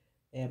pulpit,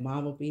 and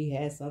Mama B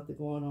had something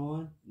going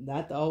on.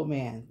 Not the old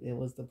man. It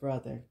was the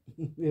brother.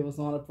 It was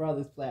on the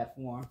brother's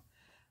platform.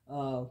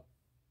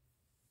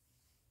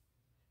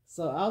 So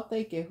I'm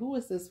thinking, who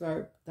is this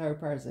third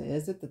person?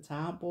 Is it the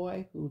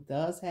tomboy who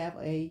does have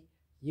a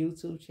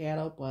YouTube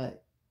channel,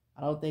 but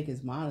I don't think it's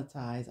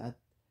monetized?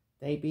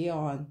 They be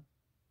on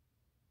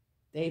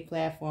they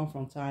platform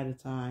from time to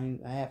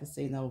time. I haven't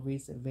seen no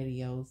recent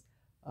videos,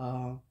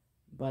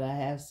 but I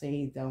have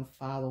seen them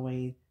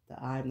following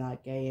the I'm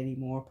Not Gay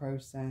Anymore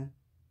person.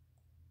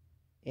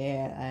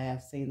 And I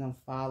have seen them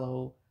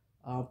follow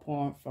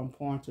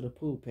porn to the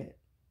pulpit.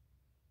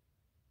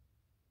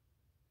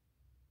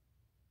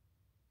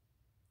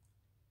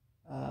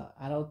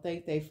 I don't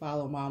think they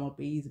follow Mama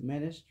B's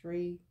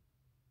ministry,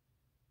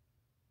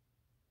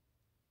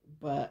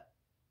 but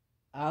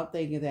I'm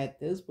thinking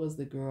that this was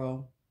the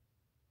girl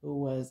who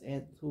was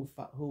a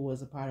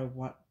part of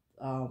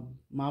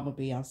Mama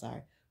B. I'm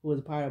sorry, who was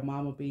a part of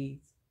Mama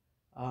B's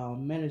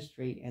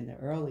ministry in the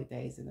early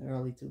days, in the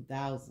early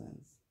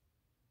 2000s,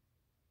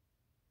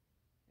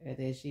 and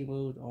then she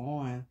moved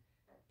on,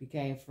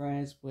 became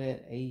friends with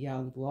a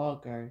young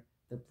blogger,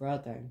 the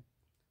brother,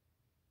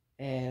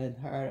 and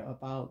heard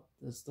about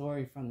the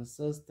story from the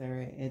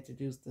sister and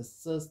introduced the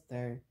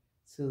sister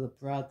to the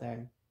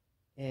brother,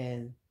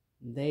 and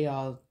they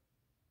all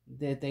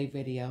did their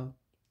video,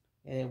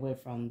 and it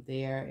went from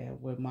there.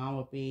 And with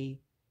Mama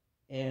B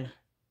and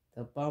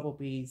the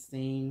bumblebees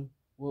seeing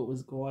what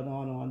was going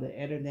on the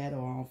internet or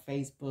on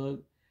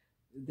Facebook,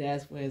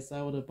 that's when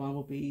some of the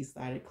bumblebees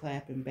started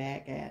clapping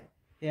back at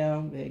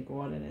him and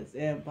going in his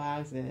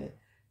inbox, and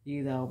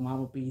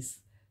Mama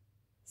B's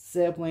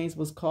siblings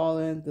was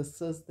calling the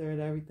sister and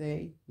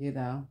everything,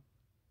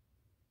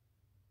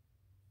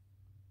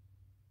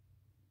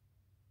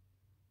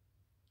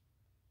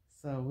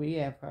 So we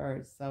have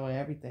heard some of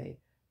everything.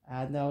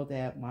 I know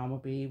that Mama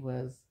B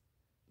was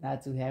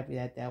not too happy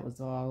that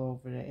was all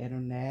over the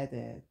internet,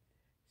 and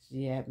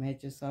she had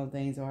mentioned some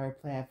things on her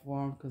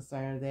platform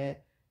concerning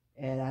that.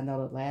 And I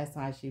know the last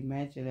time she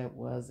mentioned it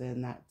was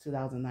in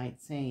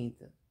 2019,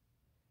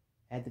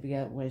 at the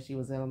beginning when she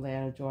was in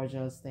Atlanta,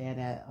 Georgia, staying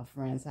at a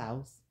friend's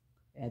house.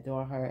 And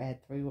during her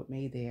at 3 with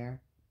me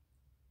there,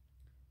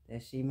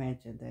 that she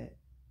mentioned it.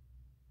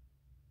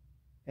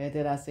 And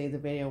then I see the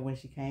video when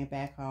she came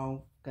back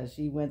home, because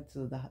she went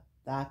to the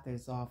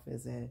doctor's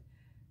office and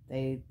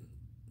they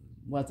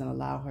wasn't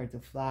allowing her to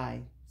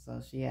fly.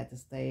 So she had to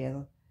stay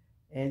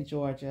in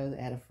Georgia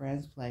at a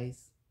friend's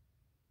place.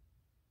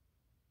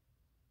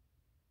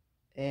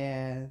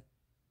 And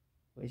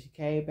when she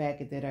came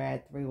back and did her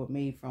at 3 with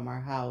me from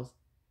her house,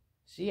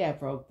 she had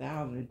broke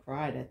down and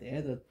cried at the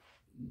end of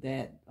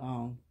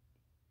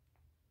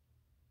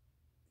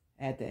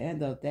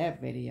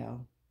that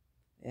video,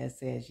 and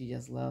said she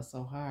just loved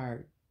so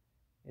hard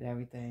and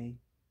everything.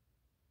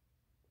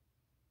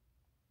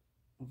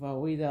 But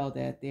we know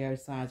that there are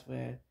times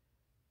where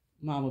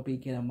Mama B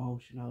get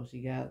emotional.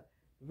 She got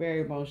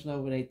very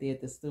emotional when they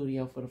did the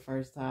studio for the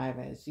first time,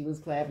 and she was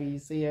clapping. You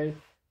see her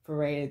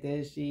paraded,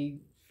 then she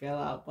fell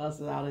out,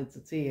 busted out into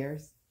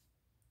tears.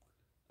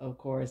 Of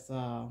course,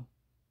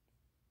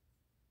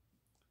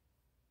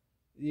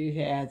 you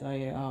had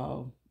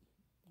a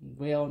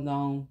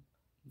well-known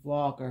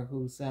vlogger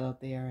who sat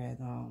up there and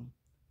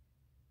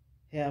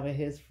him and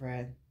his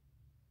friend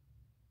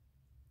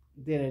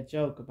did a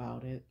joke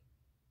about it.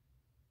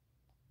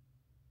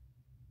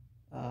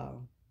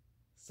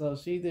 So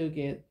she do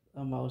get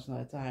emotional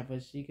at times,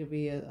 but she could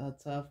be a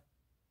tough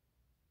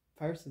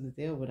person to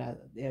deal with.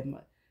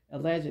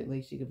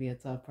 Allegedly, she could be a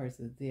tough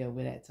person to deal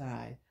with at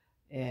times.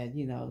 And,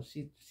 you know,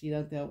 she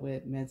done dealt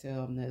with mental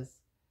illness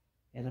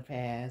in the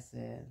past,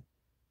 and,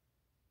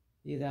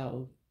 you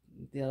know,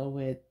 deal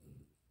with,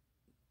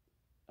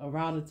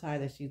 around the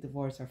time that she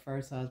divorced her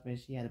first husband,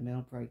 she had a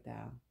mental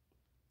breakdown.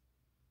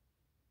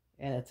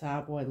 And a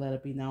tomboy let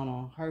it be known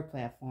on her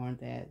platform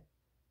that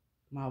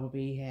Mama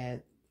B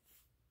had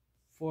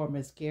 4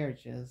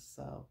 miscarriages.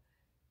 So,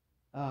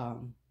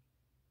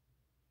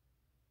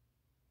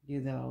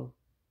 you know,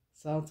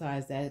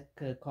 sometimes that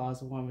could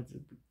cause a woman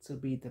to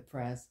be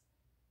depressed,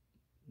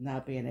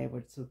 not being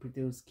able to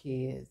produce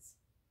kids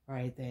or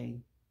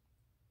anything.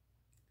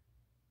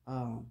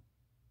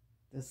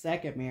 The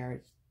second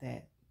marriage,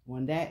 that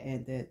when that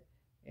ended,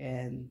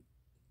 and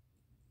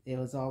it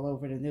was all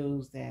over the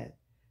news that,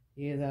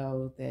 you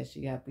know, that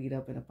she got beat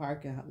up in a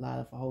parking lot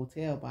of a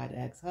hotel by the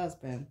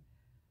ex-husband,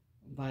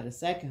 by the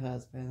second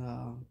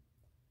husband,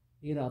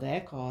 you know,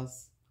 that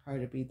caused her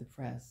to be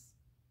depressed,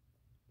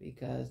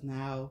 because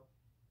now,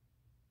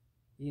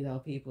 you know,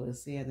 people are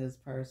seeing this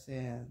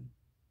person.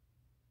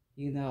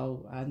 You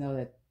know, I know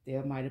that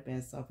there might have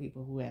been some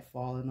people who had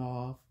fallen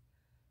off.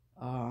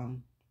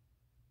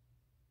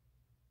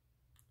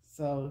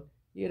 So,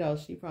 you know,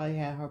 she probably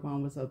had her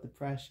moments of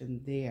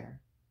depression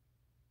there.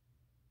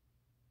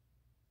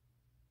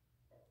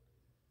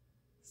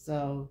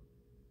 So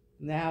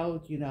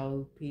now, you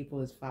know, people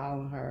is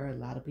following her. A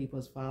lot of people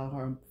is following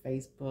her on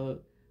Facebook.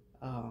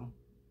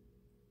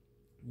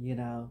 You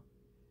know,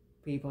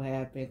 people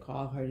have been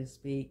calling her to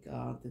speak.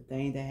 The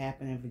thing that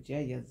happened in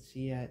Virginia,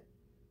 she had,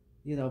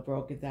 you know,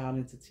 broken down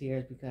into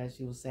tears because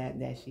she was sad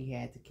that she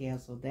had to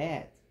cancel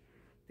that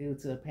due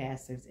to the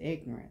pastor's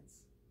ignorance.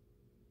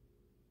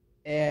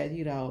 And,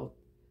 you know,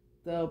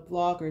 the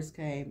bloggers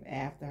came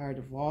after her.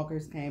 The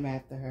vloggers came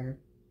after her.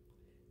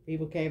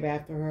 People came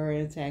after her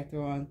and attacked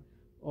her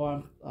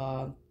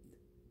on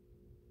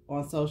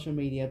social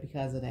media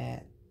because of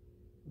that.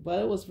 But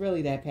it was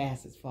really that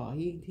pastor's fault.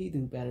 He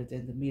knew better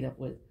than to meet up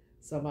with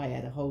somebody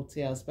at a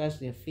hotel,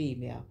 especially a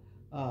female.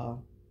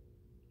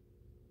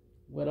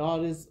 With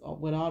all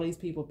these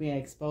people being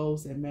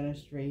exposed in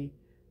ministry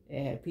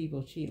and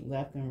people cheating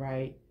left and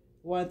right,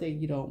 one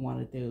thing you don't want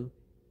to do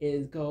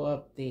is go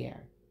up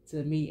there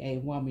to meet a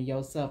woman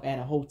yourself at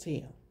a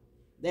hotel.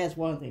 That's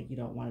one thing you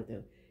don't want to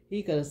do.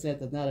 He could have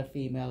sent another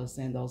female to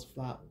send those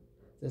flowers,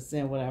 to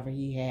send whatever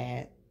he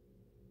had,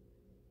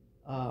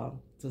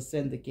 to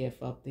send the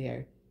gift up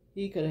there.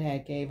 He could have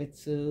had gave it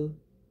to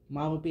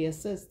Mama B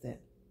assistant,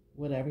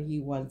 whatever he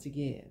wanted to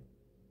give.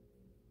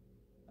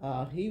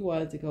 He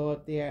wanted to go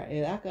up there,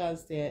 and I can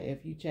understand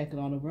if you checking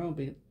on the room,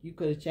 but you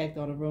could have checked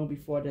on the room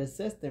before the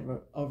assistant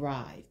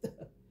arrived.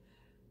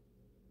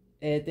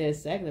 And then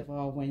second of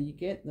all, when you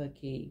get the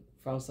key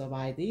from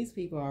somebody, these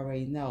people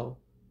already know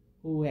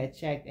who had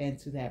checked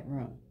into that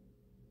room.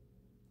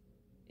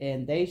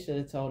 And they should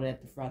have told it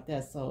at the front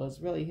desk. So it's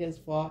really his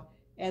fault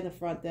and the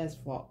front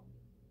desk fault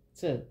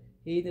too.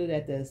 He knew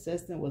that the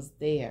assistant was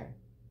there.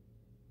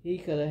 He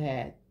could have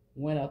had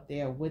went up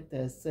there with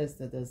the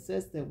assistant. The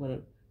assistant would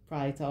have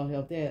probably told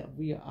him that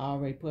we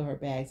already put her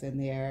bags in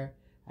there.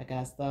 I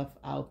got stuff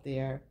out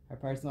there, her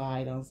personal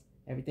items.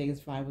 Everything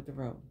is fine with the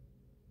room.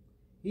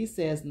 He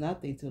says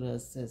nothing to the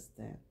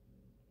assistant.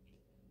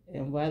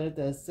 And whether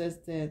the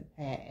assistant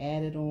had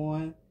added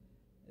on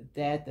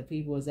that the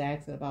people was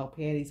asking about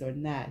panties or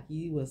not,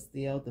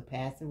 the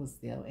pastor was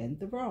still in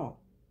the wrong.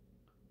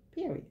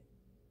 Period.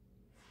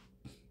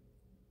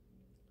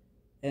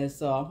 And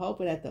so I'm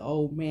hoping that the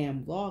old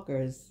man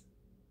bloggers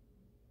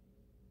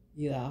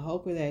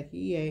hoping that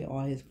he ain't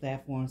on his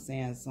platform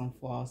saying some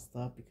false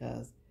stuff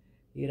because,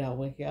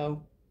 with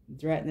him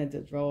threatening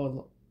to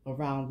throw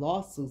around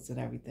lawsuits and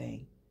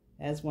everything,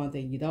 that's one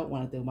thing you don't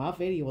want to do. My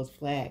video was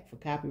flagged for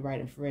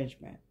copyright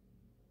infringement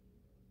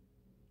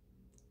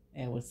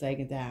and was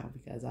taken down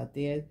because I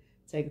did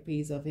take a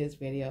piece of his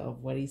video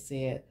of what he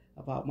said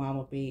about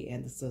Mama B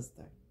and the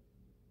sister.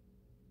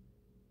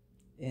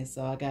 And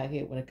so I got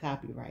hit with a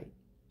copyright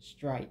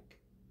strike.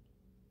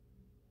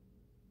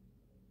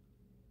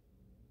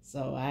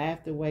 So I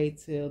have to wait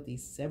till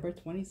December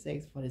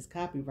 26th for this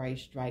copyright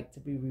strike to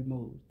be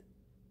removed.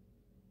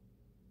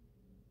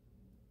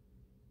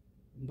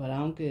 But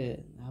I'm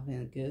good. I'm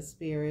in good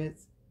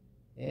spirits.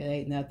 It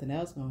ain't nothing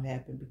else gonna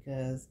happen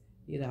because,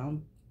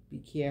 I'm be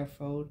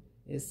careful.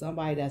 It's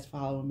somebody that's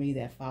following me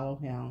that follow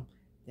him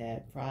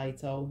that probably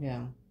told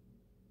him.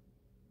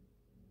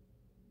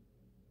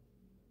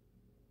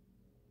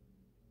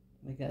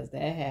 Because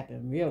that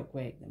happened real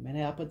quick. The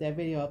minute I put that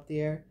video up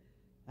there,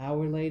 an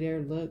hour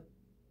later, look,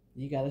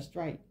 you got a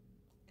strike.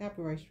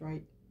 Copyright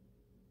strike.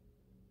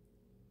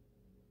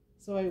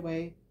 So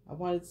anyway, I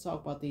wanted to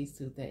talk about these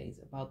two things.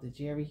 About the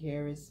Jerry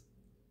Harris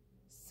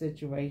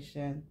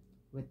situation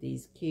with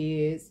these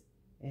kids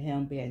and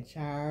him being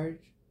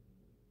charged.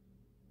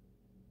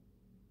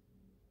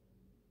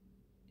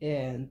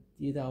 And,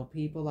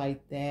 people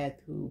like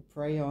that who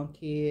prey on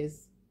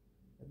kids,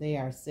 they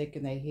are sick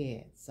in their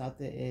head.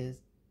 Something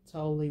is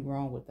totally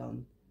wrong with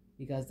them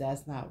because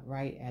that's not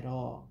right at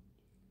all.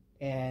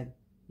 And,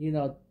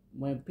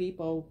 when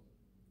people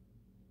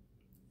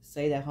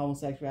say that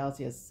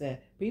homosexuality is a sin,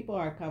 people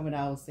are coming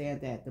out saying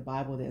that the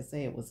Bible didn't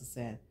say it was a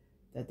sin,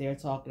 that they're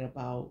talking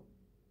about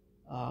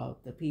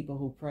the people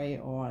who prey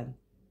on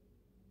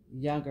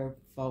younger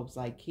folks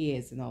like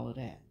kids and all of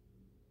that.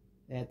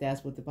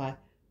 That's what the Bible...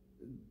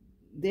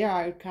 There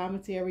are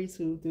commentaries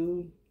who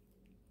do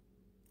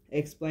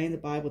explain the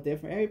Bible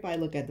different. Everybody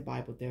look at the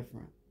Bible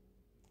different.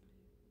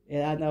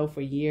 And I know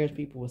for years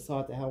people were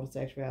taught that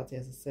homosexuality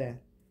is a sin.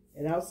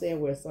 And I'm saying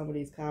where some of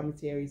these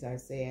commentaries are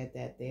saying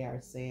that they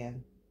are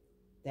saying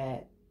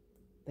that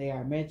they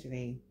are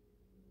mentioning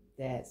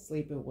that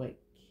sleeping with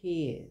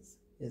kids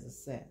is a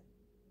sin.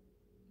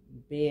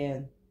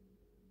 Being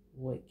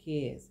with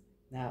kids.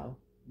 Now,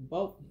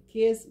 both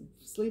kids,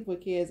 sleep with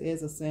kids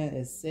is a sin,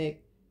 is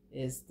sick,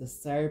 is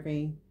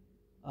disturbing,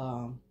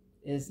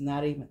 is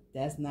not even,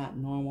 that's not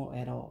normal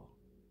at all.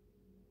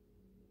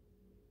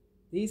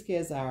 These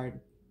kids are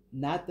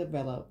not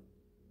developed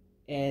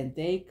and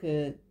they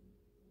could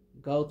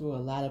go through a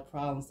lot of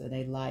problems in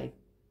their life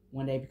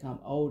when they become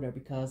older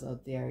because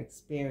of their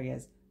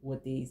experience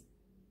with these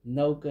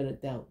no good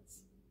adults.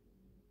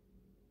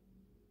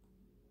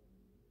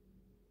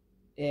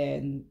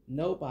 And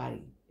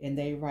nobody in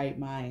their right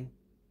mind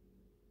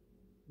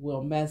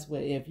will mess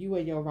with, if you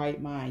in your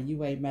right mind,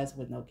 you ain't mess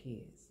with no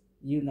kids.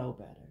 You know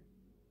better.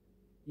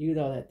 You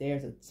know that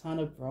there's a ton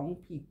of grown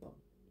people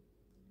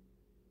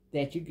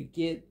that you could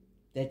get,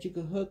 that you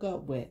could hook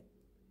up with,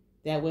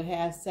 that would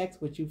have sex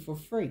with you for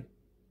free.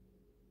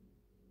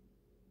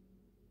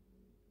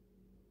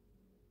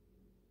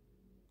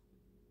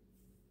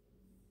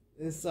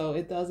 And so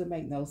it doesn't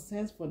make no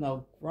sense for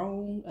no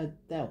grown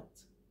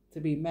adult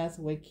to be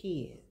messing with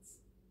kids.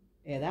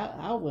 And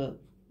I would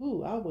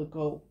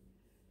go,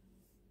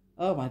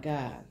 oh my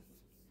God,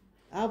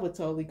 I would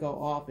totally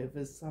go off if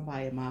it's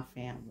somebody in my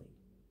family.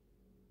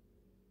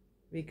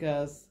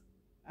 Because,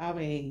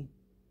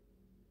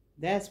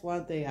 that's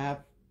one thing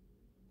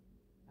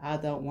I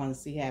don't want to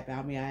see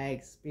happen. I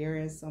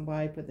experienced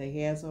somebody put their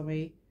hands on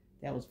me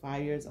that was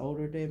 5 years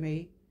older than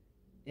me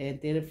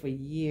and did it for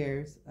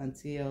years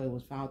until it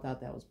was found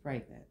out that I was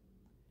pregnant.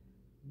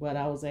 But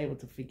I was able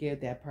to forgive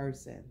that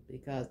person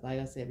because, like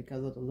I said,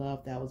 because of the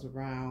love that was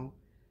around,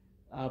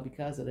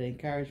 because of the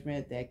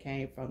encouragement that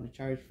came from the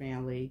church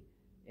family,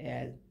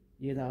 and,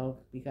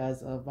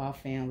 because of our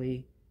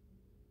family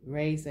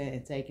raising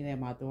and taking in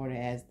my daughter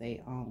as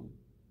they own.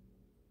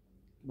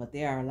 But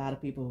there are a lot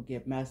of people who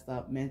get messed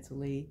up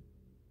mentally,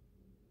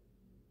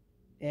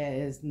 and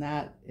it's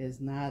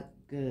not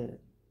good.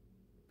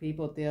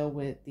 People deal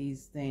with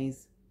these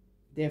things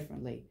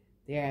differently.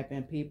 There have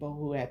been people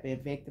who have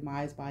been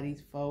victimized by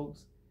these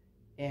folks,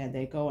 and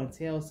they go and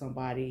tell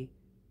somebody,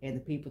 and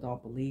the people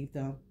don't believe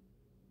them.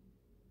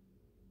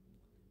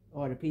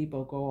 Or the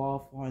people go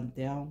off on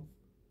them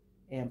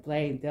and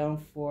blame them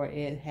for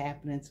it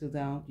happening to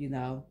them,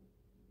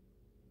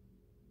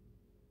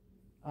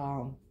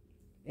 And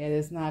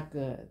it's not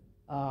good.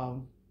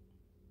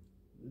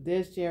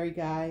 This Jerry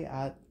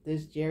guy,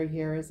 this Jerry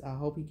Harris, I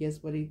hope he gets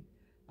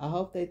I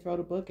hope they throw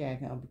the book at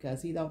him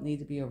because he don't need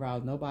to be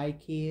around nobody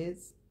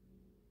kids.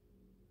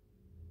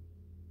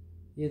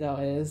 And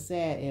it's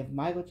sad. If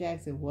Michael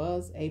Jackson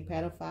was a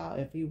pedophile,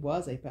 if he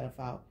was a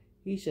pedophile,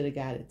 he should have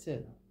got it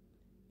too.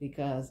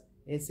 Because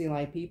it seemed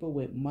like people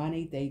with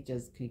money, they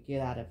just could get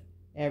out of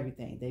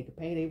everything. They could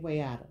pay their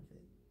way out of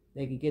it.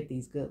 They could get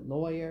these good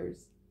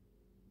lawyers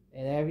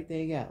and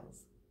everything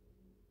else.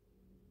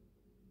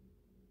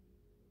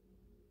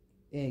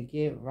 And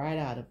get right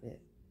out of it.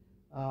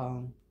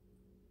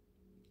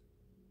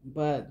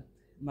 But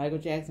Michael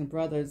Jackson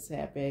brothers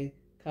have been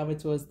coming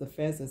to his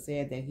defense and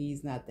saying that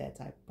he's not that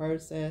type of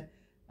person.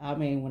 I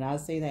mean, when I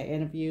seen that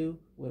interview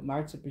with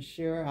Martin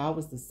Bashir, I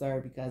was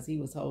disturbed because he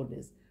was holding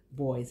his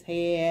boy's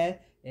hand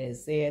and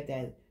said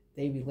that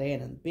they be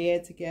laying in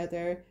bed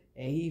together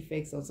and he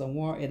fixed on some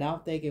warrant. And I'm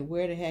thinking,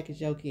 where the heck is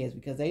your kids?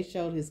 Because they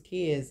showed his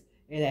kids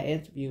in that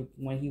interview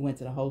when he went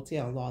to the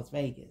hotel in Las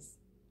Vegas.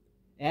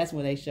 That's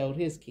when they showed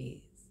his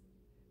kids.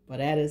 But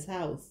at his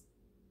house,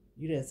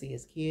 you didn't see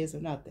his kids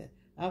or nothing.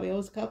 I mean, it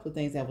was a couple of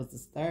things that was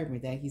disturbing,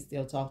 that he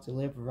still talked to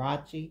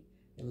Liberace,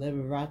 and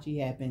Liberace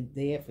had been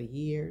dead for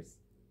years.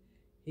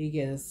 He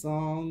gets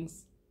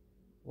songs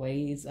where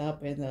he's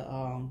up in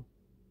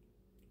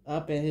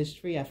his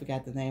tree. I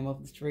forgot the name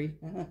of the tree.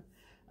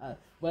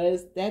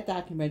 But that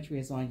documentary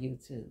is on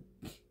YouTube.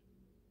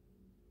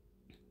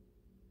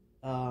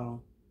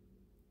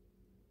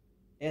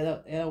 In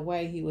a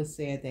way, he was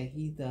saying that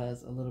he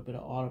does a little bit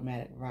of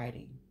automatic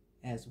writing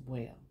as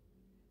well,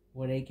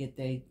 where they get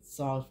their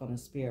songs from the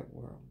spirit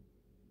world.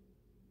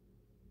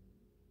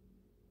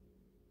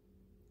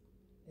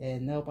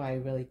 And nobody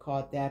really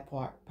caught that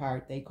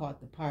part. They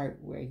caught the part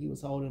where he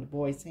was holding the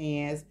boy's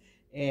hands,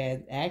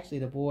 and actually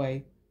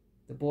the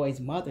boy's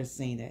mother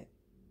seen it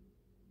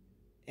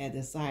and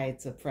decided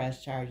to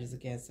press charges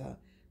against him,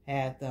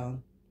 had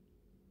them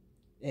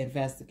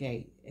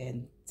investigate,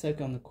 and took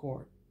him to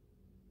court.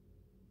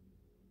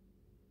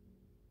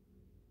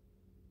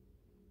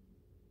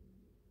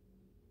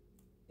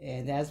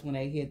 And that's when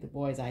they hid the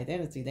boy's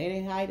identity. They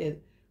didn't hide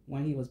it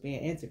when he was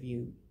being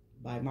interviewed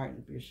by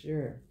Martin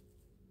Bashir.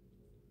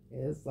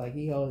 It's like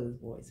he held his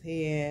boy's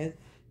hand.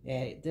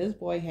 And this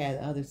boy had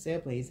other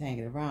siblings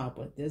hanging around,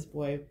 but this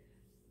boy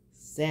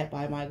sat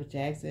by Michael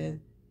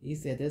Jackson. He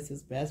said this is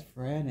his best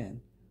friend and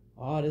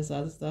all this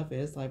other stuff.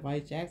 It's like,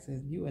 Michael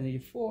Jackson, you in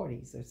your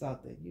 40s or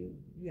something.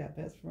 You got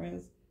best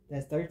friends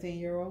that's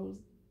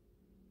 13-year-olds.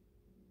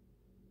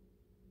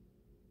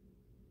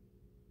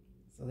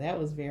 So that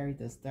was very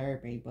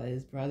disturbing. But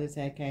his brothers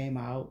had came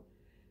out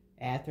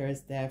after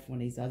his death when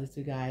these other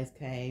two guys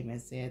came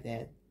and said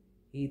that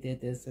he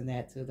did this and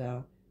that to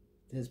them.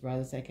 His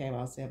brothers that came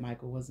out and said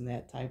Michael wasn't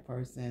that type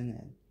person,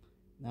 and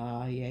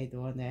no, he ain't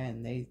doing that,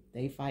 and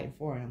they fighting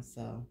for him.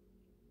 So,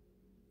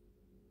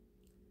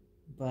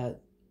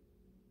 but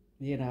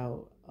you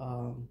know,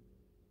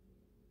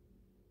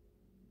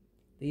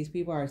 these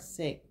people are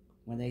sick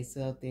when they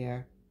sit up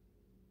there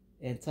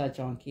and touch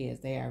on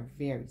kids. They are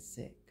very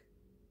sick.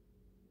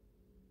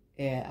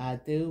 And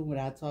when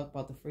I talk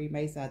about the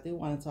Freemasons, I do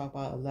want to talk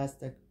about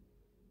Aleister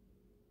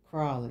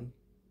Crowley.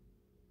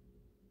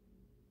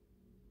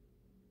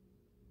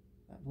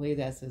 I believe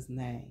that's his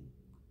name.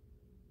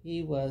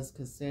 He was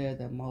considered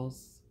the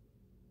most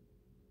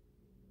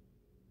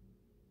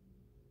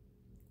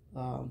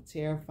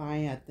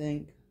terrifying, I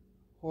think,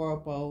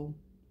 horrible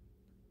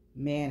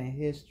man in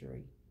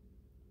history.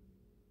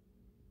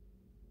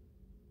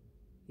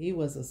 He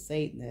was a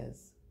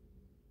Satanist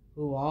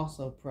who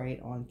also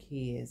preyed on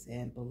kids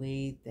and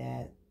believed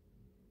that,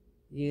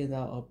 you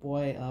know, a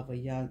boy of a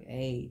young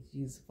age,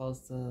 you're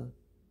supposed to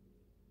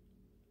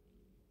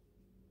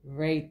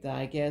rape them,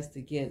 I guess,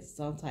 to get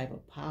some type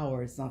of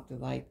power or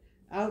something. Like,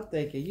 I'm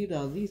thinking, you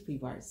know, these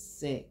people are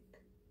sick.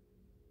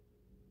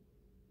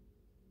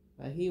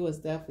 But he was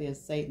definitely a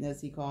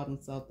Satanist. He called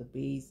himself the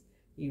Beast.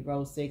 He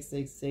wrote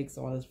 666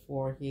 on his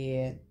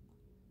forehead.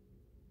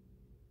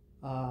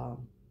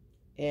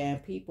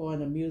 And people in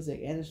the music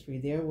industry,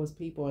 there was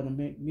people in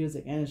the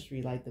music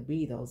industry like the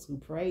Beatles who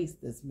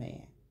praised this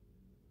man.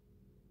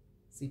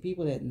 See,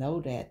 people didn't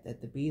know that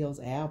the Beatles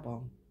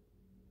album,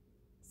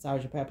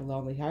 Sgt. Pepper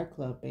Lonely Heart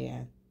Club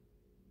Band,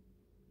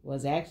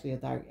 was actually a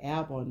dark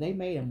album. They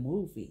made a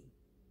movie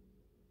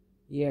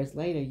years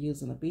later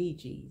using the Bee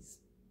Gees.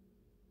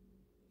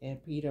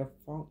 And Peter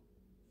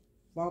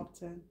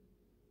Frampton,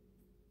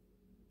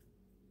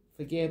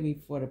 forgive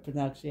me for the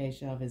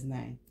pronunciation of his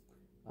name.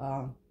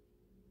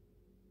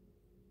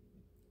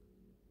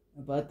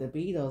 But the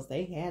Beatles,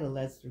 they had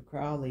Aleister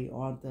Crowley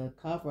on the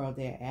cover of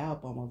their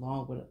album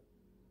along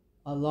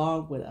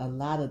with a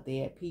lot of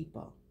dead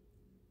people.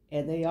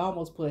 And they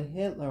almost put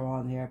Hitler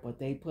on there, but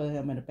they put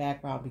him in the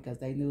background because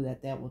they knew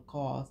that would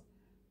cause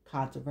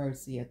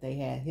controversy if they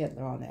had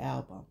Hitler on the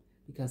album,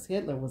 because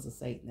Hitler was a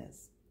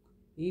Satanist.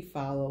 He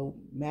followed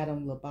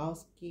Madame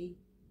Lebowski,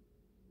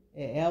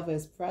 and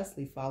Elvis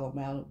Presley followed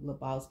Madame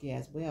Lebowski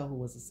as well, who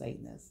was a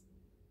Satanist.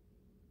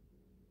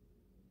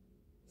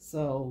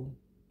 So,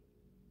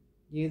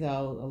 you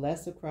know,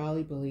 Aleister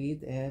Crowley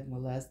believed that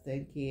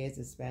molesting kids,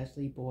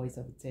 especially boys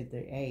of a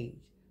tender age,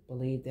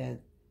 believed that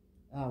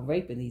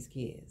raping these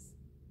kids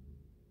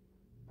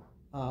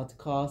to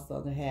cause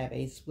them to have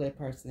a split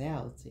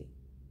personality,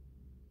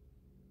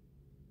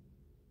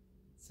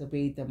 to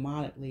be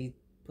demonically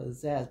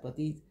possessed. But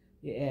these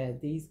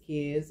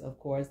kids, of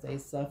course, they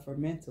suffer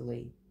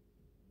mentally,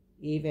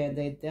 even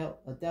in their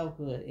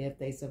adulthood, if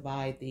they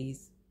survive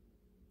these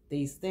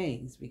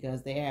things,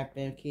 because there have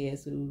been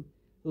kids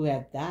who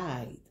have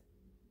died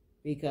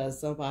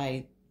because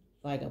somebody,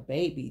 like a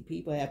baby,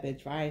 people have been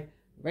trying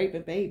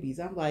raping babies.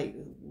 I'm like,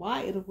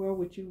 why in the world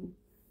would you?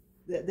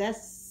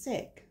 That's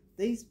sick.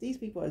 These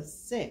people are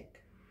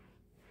sick.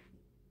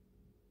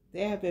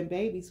 There have been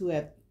babies who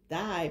have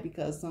died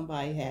because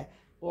somebody had,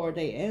 or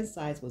their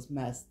insides was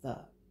messed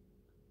up.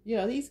 You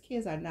know, these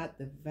kids are not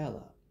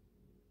developed.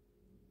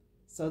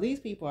 So these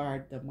people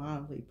are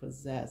demonically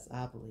possessed,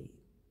 I believe.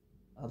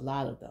 A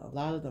lot of them. A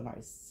lot of them are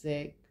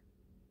sick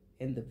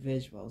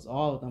individuals.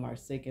 All of them are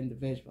sick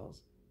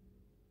individuals.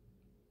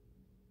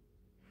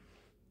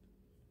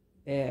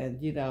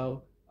 And, you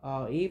know,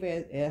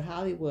 even in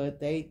Hollywood,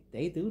 they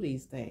do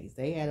these things.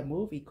 They had a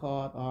movie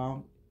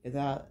called, and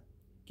I'll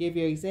give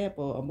you an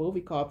example, a movie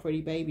called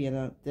Pretty Baby,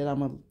 and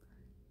then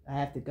I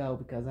have to go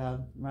because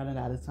I'm running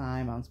out of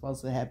time. I'm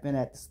supposed to have been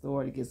at the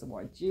store to get some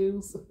more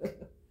juice.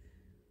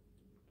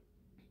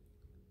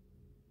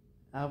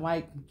 I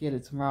might get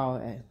it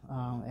tomorrow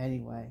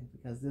anyway,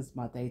 because this is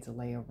my day to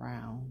lay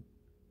around.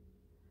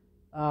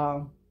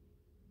 Because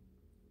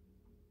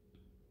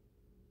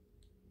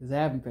I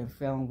haven't been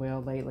feeling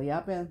well lately.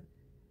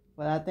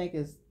 But I think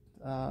it's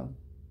not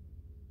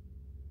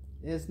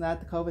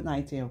the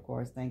COVID-19, of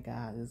course, thank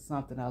God. It's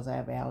something else. I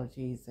have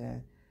allergies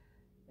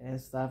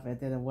and stuff, and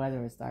then the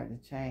weather is starting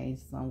to change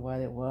somewhat.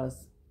 It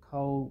was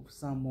cold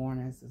some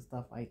mornings and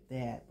stuff like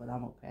that, but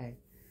I'm okay.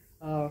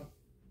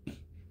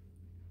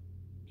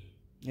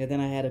 And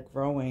then I had a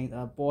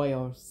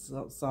boil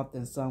or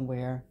something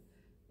somewhere,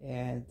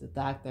 and the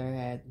doctor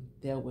had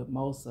dealt with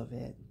most of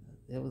it.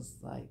 It was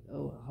like, a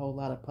whole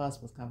lot of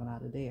pus was coming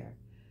out of there.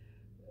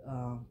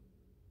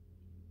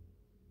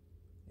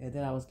 And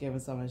then I was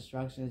given some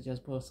instructions,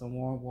 just put some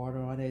warm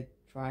water on it,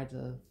 try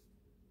to,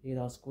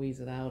 squeeze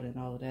it out and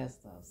all of that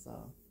stuff.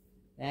 So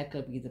that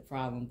could be the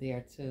problem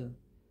there too.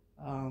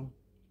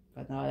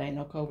 But no, it ain't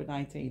no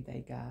COVID-19,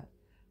 thank God.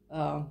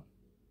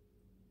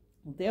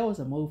 There was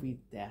a movie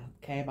that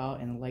came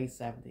out in the late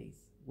 70s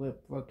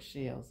with Brooke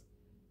Shields.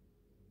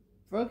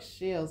 Brooke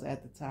Shields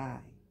at the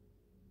time.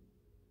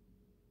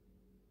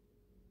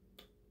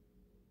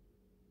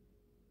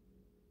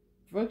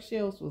 Brooke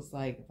Shields was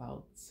like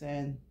about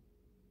 10,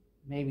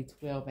 maybe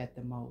 12 at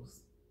the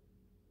most.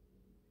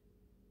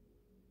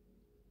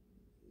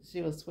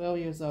 She was 12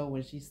 years old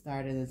when she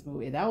started this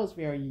movie. And I was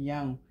very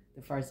young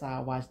the first time I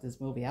watched this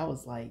movie. I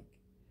was like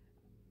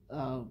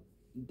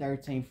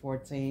 13,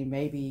 14,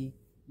 maybe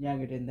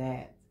younger than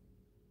that.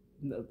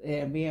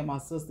 And me and my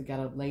sister got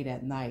up late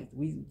at night.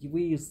 We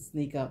used to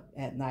sneak up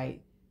at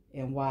night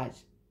and watch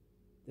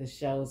the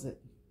shows that,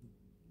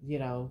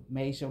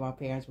 made sure my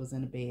parents was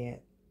in the bed,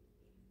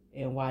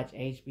 and watch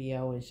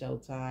HBO and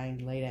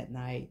Showtime late at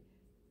night.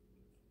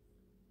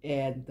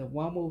 And the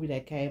one movie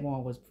that came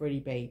on was Pretty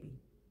Baby.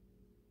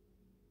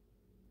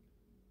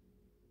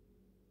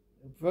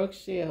 Brooke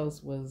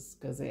Shields was,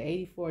 because in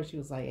 84 she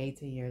was like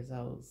 18 years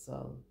old.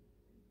 So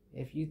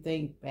if you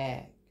think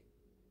back,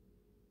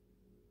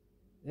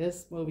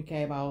 this movie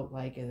came out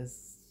like in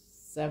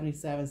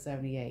 77,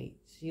 78.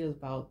 She was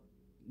about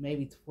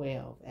maybe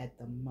 12 at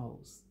the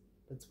most,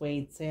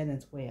 between 10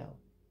 and 12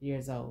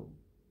 years old.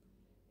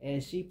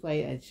 And she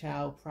played a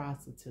child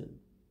prostitute.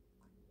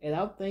 And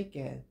I'm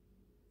thinking,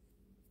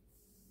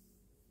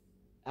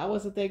 I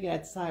wasn't thinking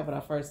at the time when I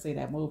first seen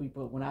that movie,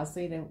 but when I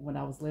seen it when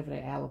I was living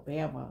in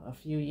Alabama a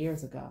few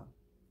years ago,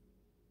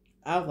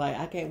 I was like,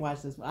 I can't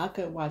watch this. I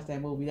couldn't watch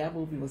that movie. That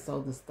movie was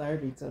so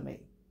disturbing to me.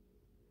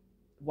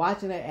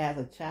 Watching it as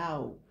a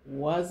child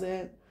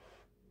wasn't,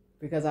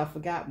 because I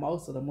forgot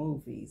most of the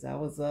movies. I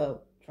was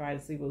up trying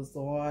to see what was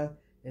on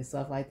and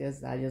stuff like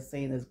this. I just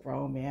seen this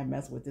grown man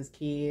messing with this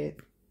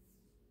kid.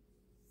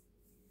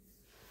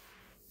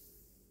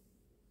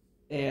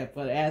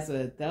 But as an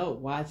adult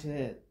watching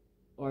it,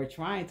 or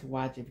trying to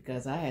watch it,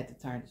 because I had to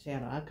turn the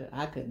channel,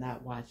 I could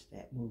not watch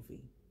that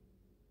movie.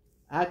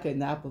 I could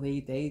not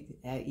believe they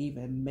had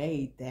even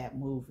made that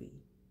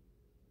movie.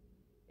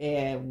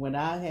 And when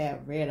I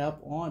had read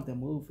up on the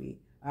movie,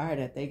 I heard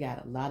that they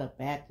got a lot of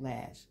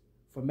backlash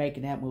for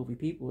making that movie.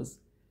 People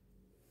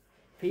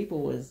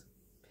was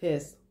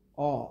pissed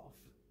off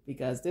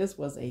because this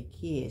was a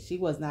kid. She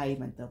was not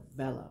even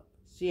developed.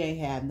 She ain't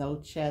have no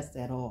chest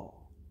at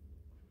all.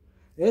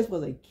 This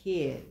was a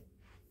kid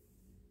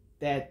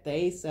that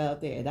they set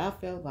up there, and I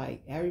felt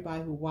like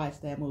everybody who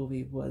watched that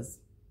movie was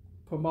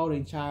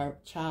promoting child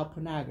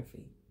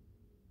pornography.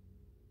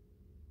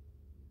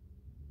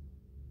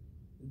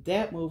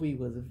 That movie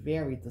was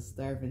very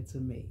disturbing to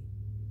me.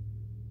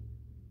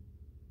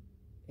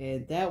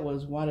 And that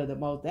was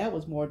that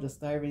was more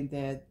disturbing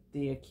than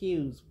The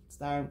Accused,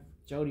 starring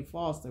Jodie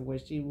Foster, where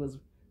she was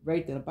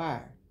raped in a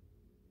bar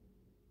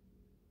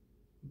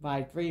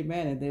by 3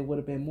 men, and there would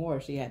have been more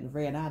if she hadn't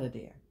ran out of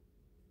there.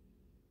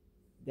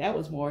 That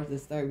was more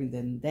disturbing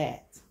than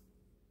that,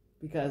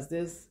 because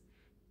this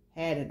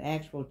had an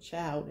actual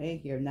child in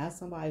here, not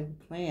somebody who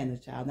playing the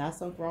child, not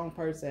some grown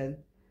person,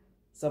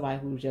 somebody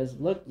who just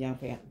looked young.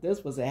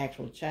 This was an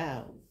actual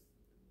child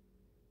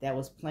that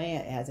was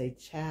playing as a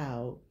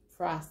child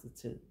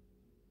prostitute,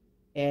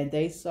 and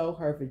they sold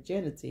her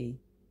virginity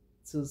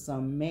to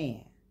some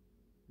man,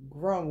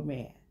 grown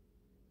man,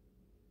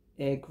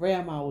 and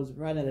grandma was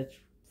running a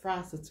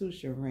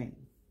prostitution ring.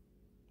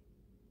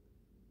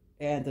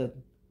 And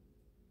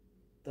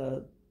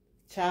the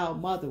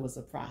child mother was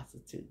a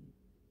prostitute.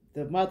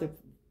 The mother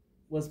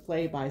was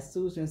played by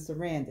Susan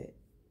Sarandon.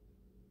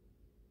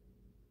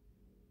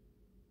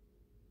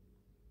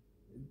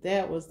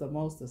 That was the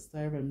most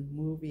disturbing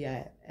movie I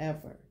had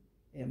ever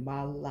in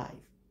my life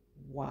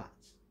watched.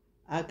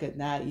 I could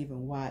not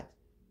even watch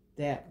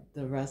the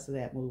rest of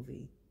that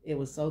movie. It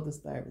was so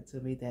disturbing to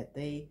me that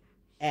they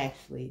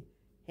actually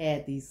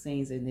had these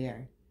scenes in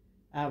there.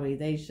 I mean,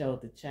 they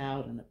showed the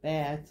child in the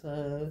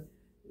bathtub.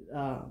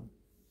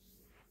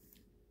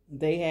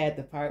 They had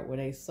the part where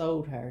they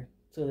sold her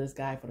to this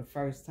guy for the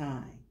first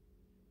time.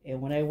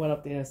 And when they went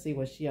up there to see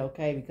was she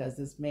okay, because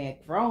this man,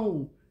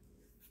 grown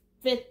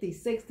 50,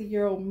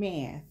 60-year-old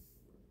man,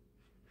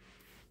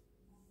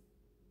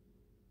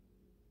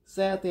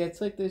 sat there,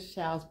 took this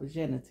child's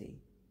virginity.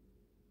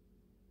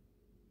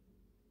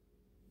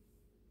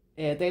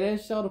 And they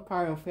didn't show the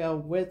part of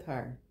him with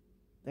her.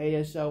 They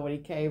just showed when he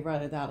came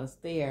running down the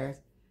stairs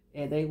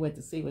and they went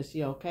to see was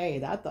she okay.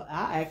 And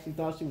I actually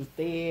thought she was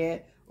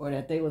dead, or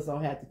that they was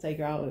gonna have to take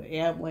her out with an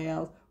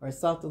ambulance or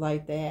something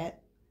like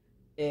that.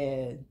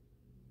 And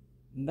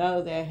none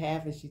of that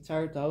happened. She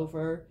turned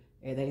over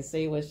and they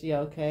see was she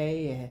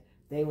okay, and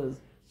they was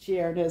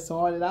cheering this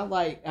on, and I'm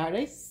like, are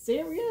they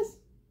serious?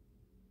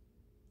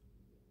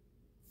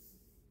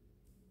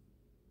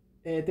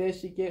 And then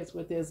she gets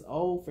with this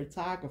old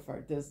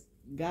photographer, this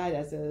guy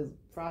that says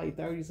probably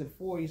 30s and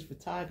 40s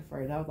photographer,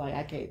 and I was like,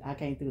 I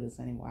can't do this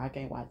anymore. I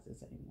can't watch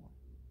this anymore.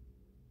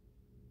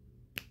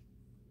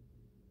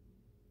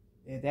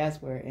 And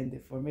that's where it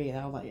ended for me. And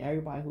I was like,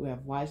 everybody who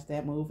have watched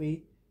that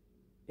movie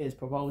is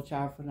promoting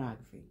child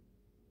pornography.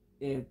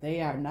 If they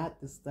are not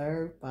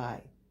disturbed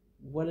by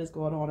what is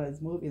going on in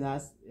this movie, and I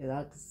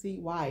can see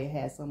why it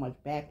had so much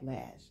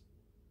backlash,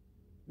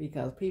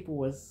 because people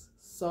was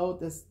so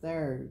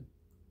disturbed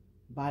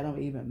by them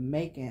even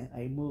making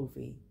a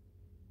movie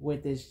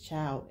with this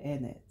child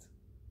in it.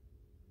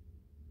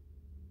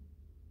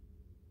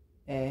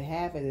 And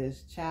having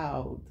this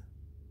child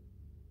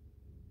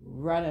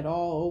running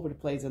all over the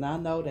place. And I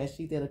know that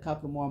she did a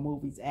couple more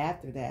movies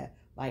after that,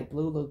 like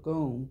Blue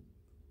Lagoon,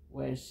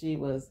 where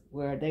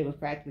they was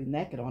practically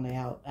naked on the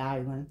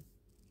island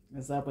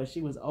and stuff, but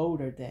she was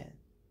older then.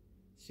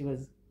 She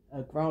was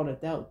a grown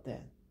adult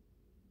then.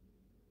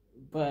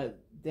 But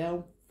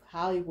then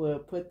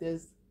Hollywood put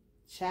this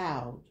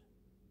child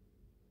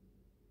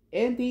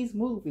in these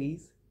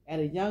movies at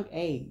a young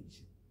age,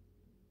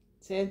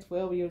 10,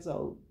 12 years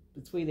old,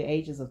 between the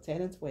ages of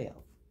 10 and 12,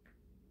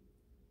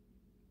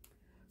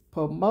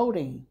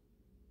 promoting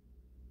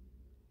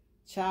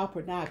child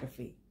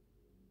pornography,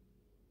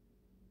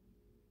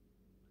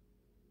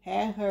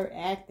 had her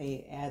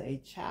acting as a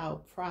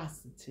child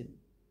prostitute.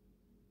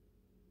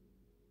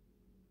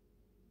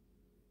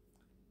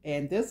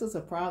 And this is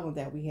a problem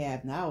that we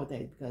have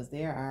nowadays, because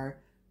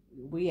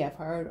we have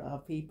heard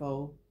of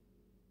people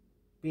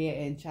being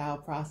in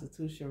child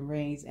prostitution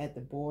rings at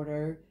the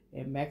border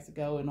in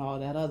Mexico and all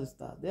that other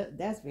stuff.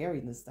 That's very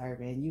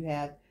disturbing. You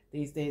have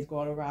these things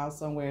going around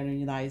somewhere in the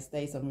United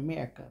States of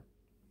America.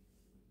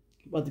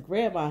 But the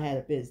grandma had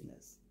a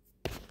business.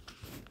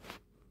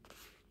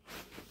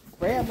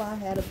 Grandma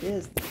had a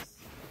business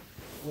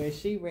where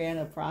she ran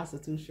a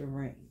prostitution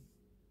ring.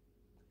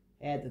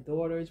 Had the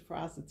daughters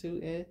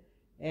prostituted,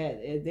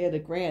 and then the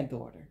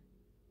granddaughter.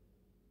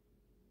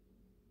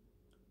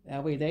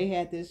 That way, they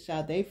had this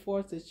child. They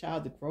forced this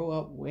child to grow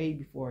up way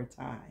before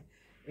time.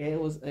 It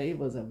was a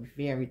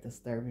very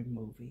disturbing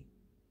movie.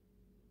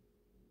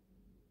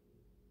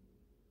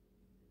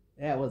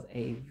 That was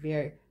a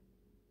very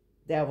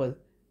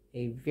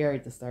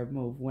disturbing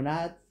movie. When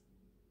I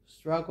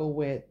struggled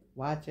with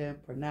watching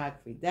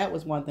pornography, that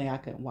was one thing I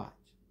couldn't watch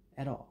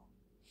at all.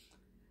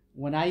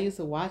 When I used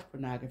to watch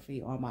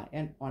pornography on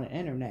the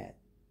internet,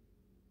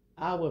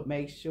 I would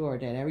make sure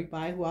that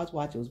everybody who I was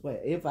watching was,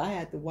 but if I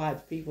had to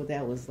watch people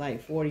that was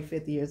like 40,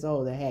 50 years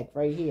old that had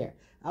gray hair,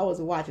 I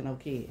wasn't watching no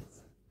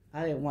kids.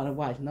 I didn't want to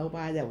watch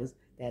nobody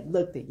that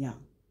looked at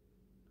young,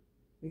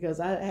 because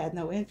I had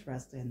no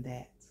interest in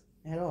that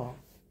at all.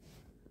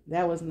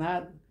 That was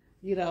not,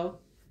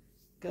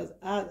 because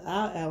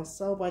I am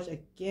so much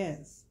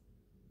against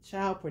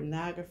child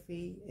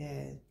pornography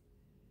and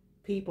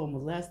people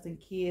molesting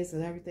kids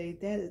and everything.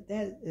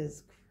 That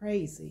is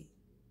crazy.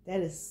 That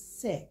is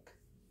sick.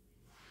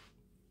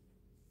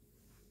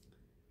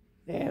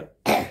 And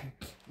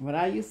when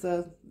I used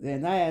to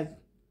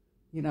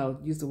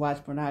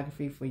watch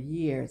pornography for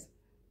years,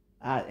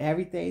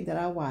 everything that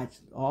I watched,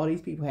 all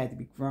these people had to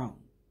be grown.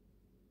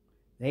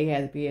 They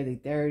had to be in their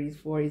 30s,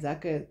 40s.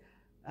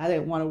 I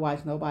didn't want to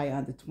watch nobody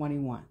under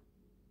 21.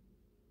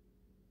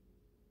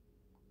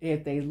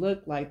 If they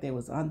looked like they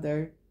was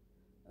under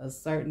a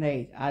certain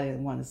age, I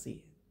didn't want to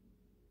see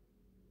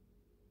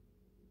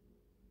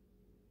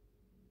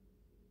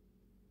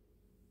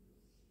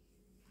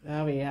it.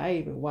 I mean, I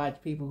even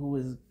watched people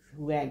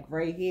who had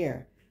gray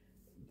hair.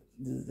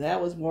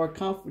 That was more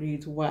comforting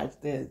to watch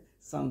than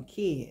some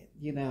kid,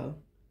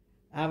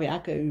 I mean, I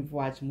couldn't even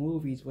watch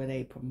movies where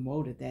they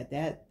promoted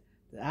that.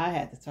 I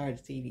had to turn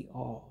the TV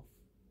off.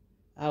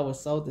 I was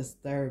so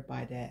disturbed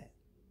by that.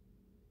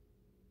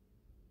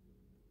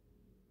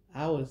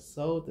 I was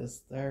so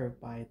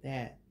disturbed by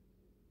that.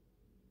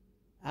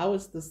 I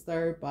was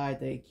disturbed by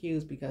the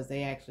accused because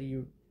they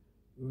actually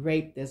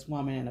raped this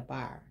woman in a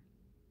bar.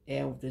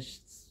 And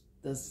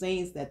the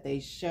scenes that they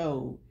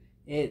showed,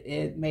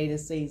 it made it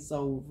seem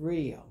so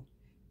real.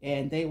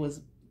 And they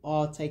was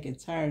all taking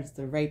turns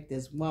to rape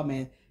this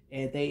woman,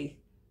 and they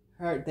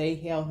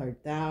held her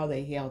down,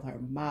 they held her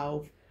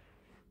mouth,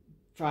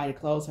 tried to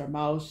close her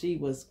mouth. She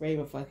was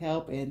screaming for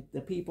help, and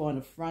the people in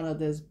the front of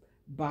this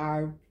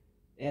bar,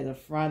 at the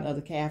front of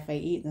the cafe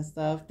eating and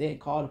stuff,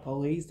 didn't call the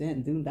police,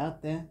 didn't do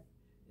nothing.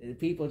 The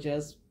people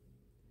just,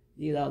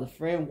 the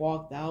friend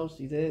walked out.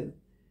 She did.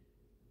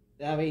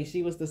 I mean,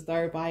 she was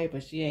disturbed by it,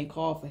 but she ain't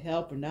called for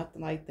help or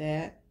nothing like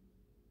that.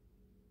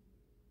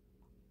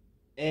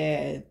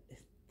 And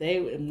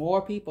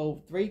more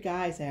people, 3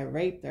 guys had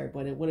raped her,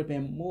 but it would have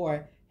been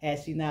more had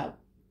she not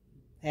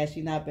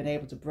been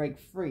able to break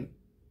free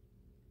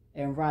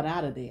and run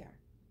out of there.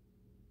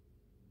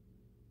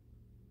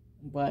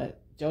 But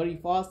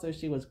Jodie Foster,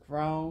 she was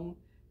grown,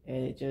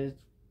 and it just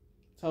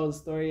told a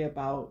story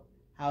about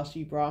how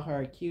she brought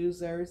her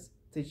accusers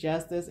to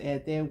justice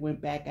and then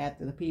went back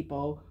after the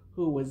people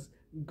who was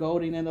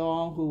goading it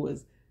on, who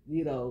was,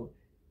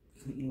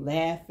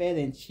 laughing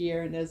and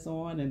cheering us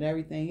on and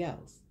everything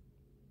else.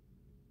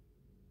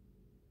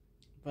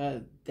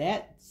 But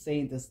that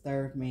scene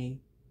disturbed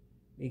me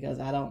because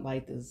I don't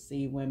like to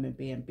see women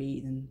being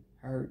beaten,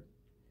 hurt,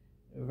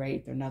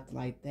 raped, or nothing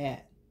like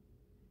that.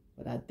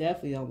 But I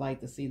definitely don't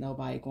like to see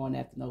nobody going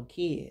after no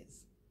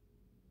kids.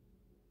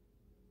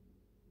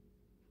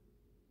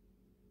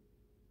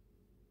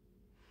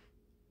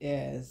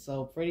 Yeah,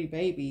 so Pretty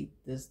Baby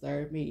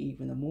disturbed me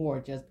even more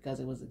just because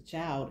it was a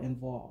child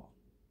involved,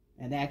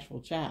 an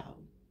actual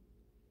child.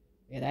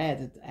 And I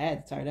had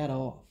to turn that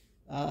off.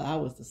 I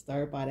was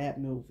disturbed by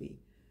that movie.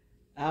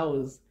 I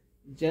was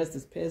just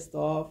as pissed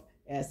off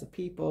as the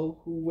people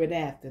who went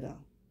after them.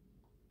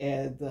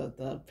 And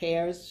the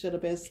parents should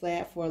have been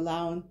slapped for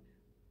allowing,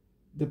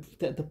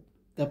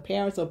 the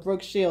parents of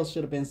Brooke Shields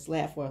should have been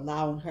slapped for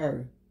allowing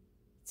her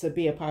to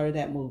be a part of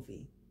that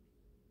movie.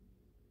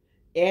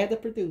 And the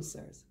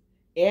producers,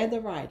 and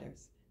the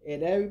writers,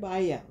 and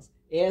everybody else,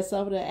 and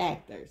some of the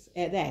actors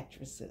and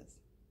actresses.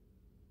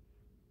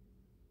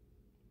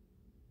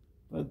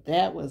 But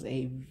that was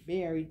a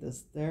very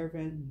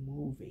disturbing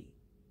movie.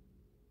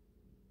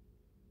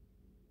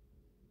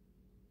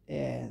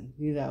 And,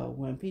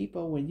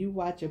 when you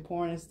watch your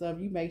porn and stuff,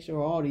 you make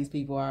sure all these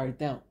people are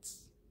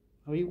adults.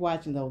 When you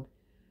watching those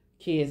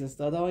kids and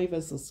stuff, don't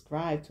even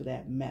subscribe to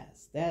that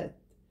mess. That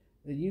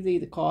you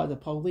need to call the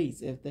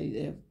police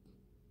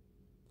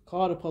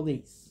call the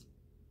police.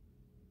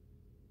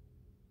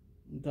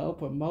 Don't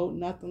promote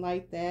nothing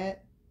like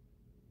that.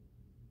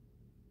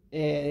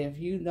 And if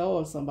you know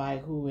of somebody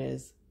who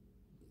is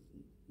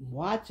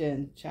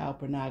watching child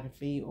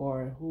pornography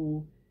or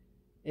who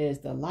is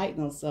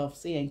delighting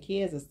themselves seeing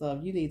kids and stuff,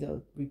 you need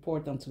to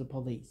report them to the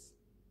police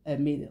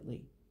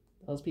immediately.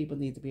 Those people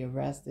need to be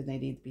arrested. They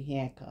need to be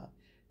handcuffed.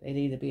 They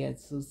need to be at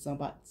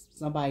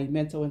somebody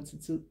mental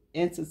institute.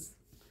 They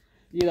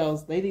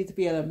need to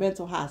be at a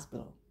mental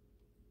hospital.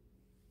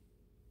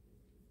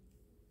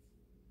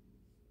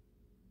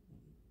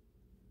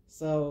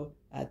 So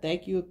I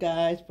thank you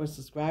guys for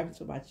subscribing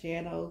to my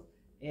channel.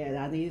 And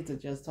I needed to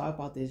just talk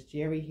about this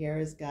Jerry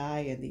Harris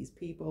guy and these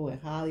people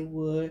in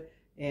Hollywood.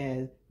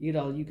 And, you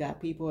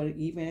got people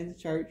even in the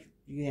church.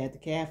 You had the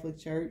Catholic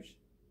Church.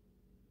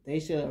 They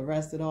should have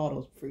arrested all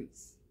those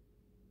priests.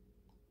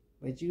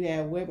 But you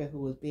had women who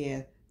was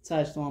being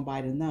touched on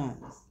by the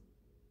nuns.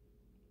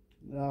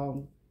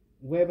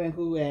 Women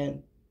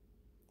who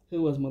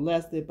was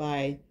molested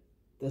by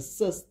the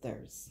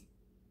sisters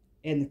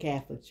in the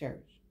Catholic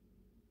Church.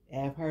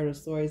 I've heard of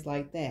stories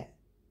like that.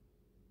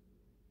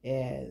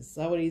 And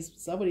some of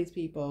these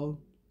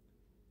people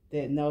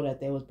didn't know that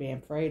they was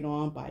being preyed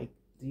on by,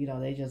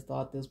 they just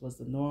thought this was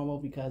the normal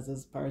because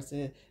this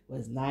person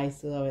was nice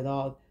to them and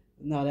all.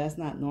 No, that's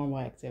not normal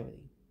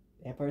activity.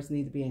 That person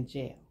needs to be in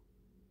jail.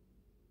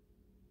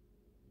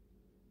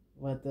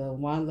 But the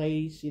one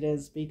lady, she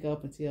didn't speak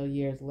up until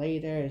years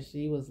later, and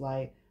she was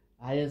like,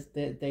 I just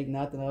didn't think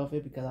nothing of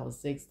it because I was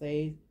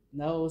 16.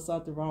 No, there was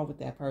something wrong with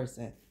that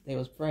person. They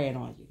was preying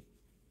on you.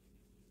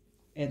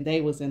 And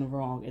they was in the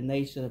wrong, and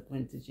they should have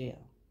went to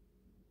jail.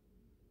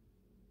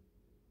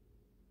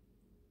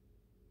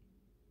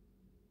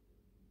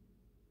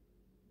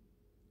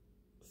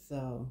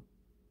 So,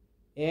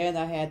 and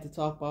I had to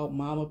talk about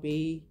Mama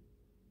B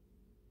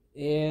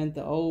and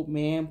the old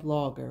man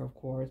blogger, of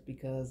course,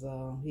 because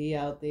he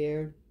out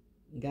there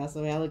got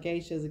some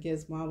allegations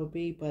against Mama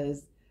B, but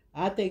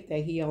I think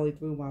that he only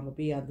threw Mama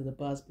B under the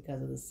bus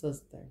because of the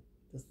sister.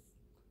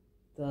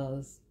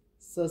 The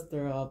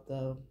sister of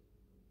the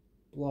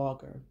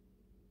blogger,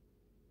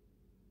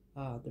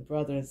 the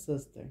brother and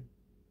sister,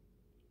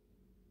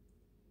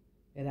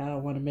 and I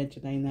don't want to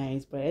mention their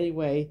names, but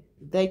anyway,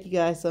 thank you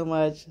guys so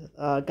much.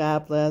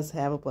 God bless.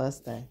 Have a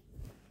blessed day.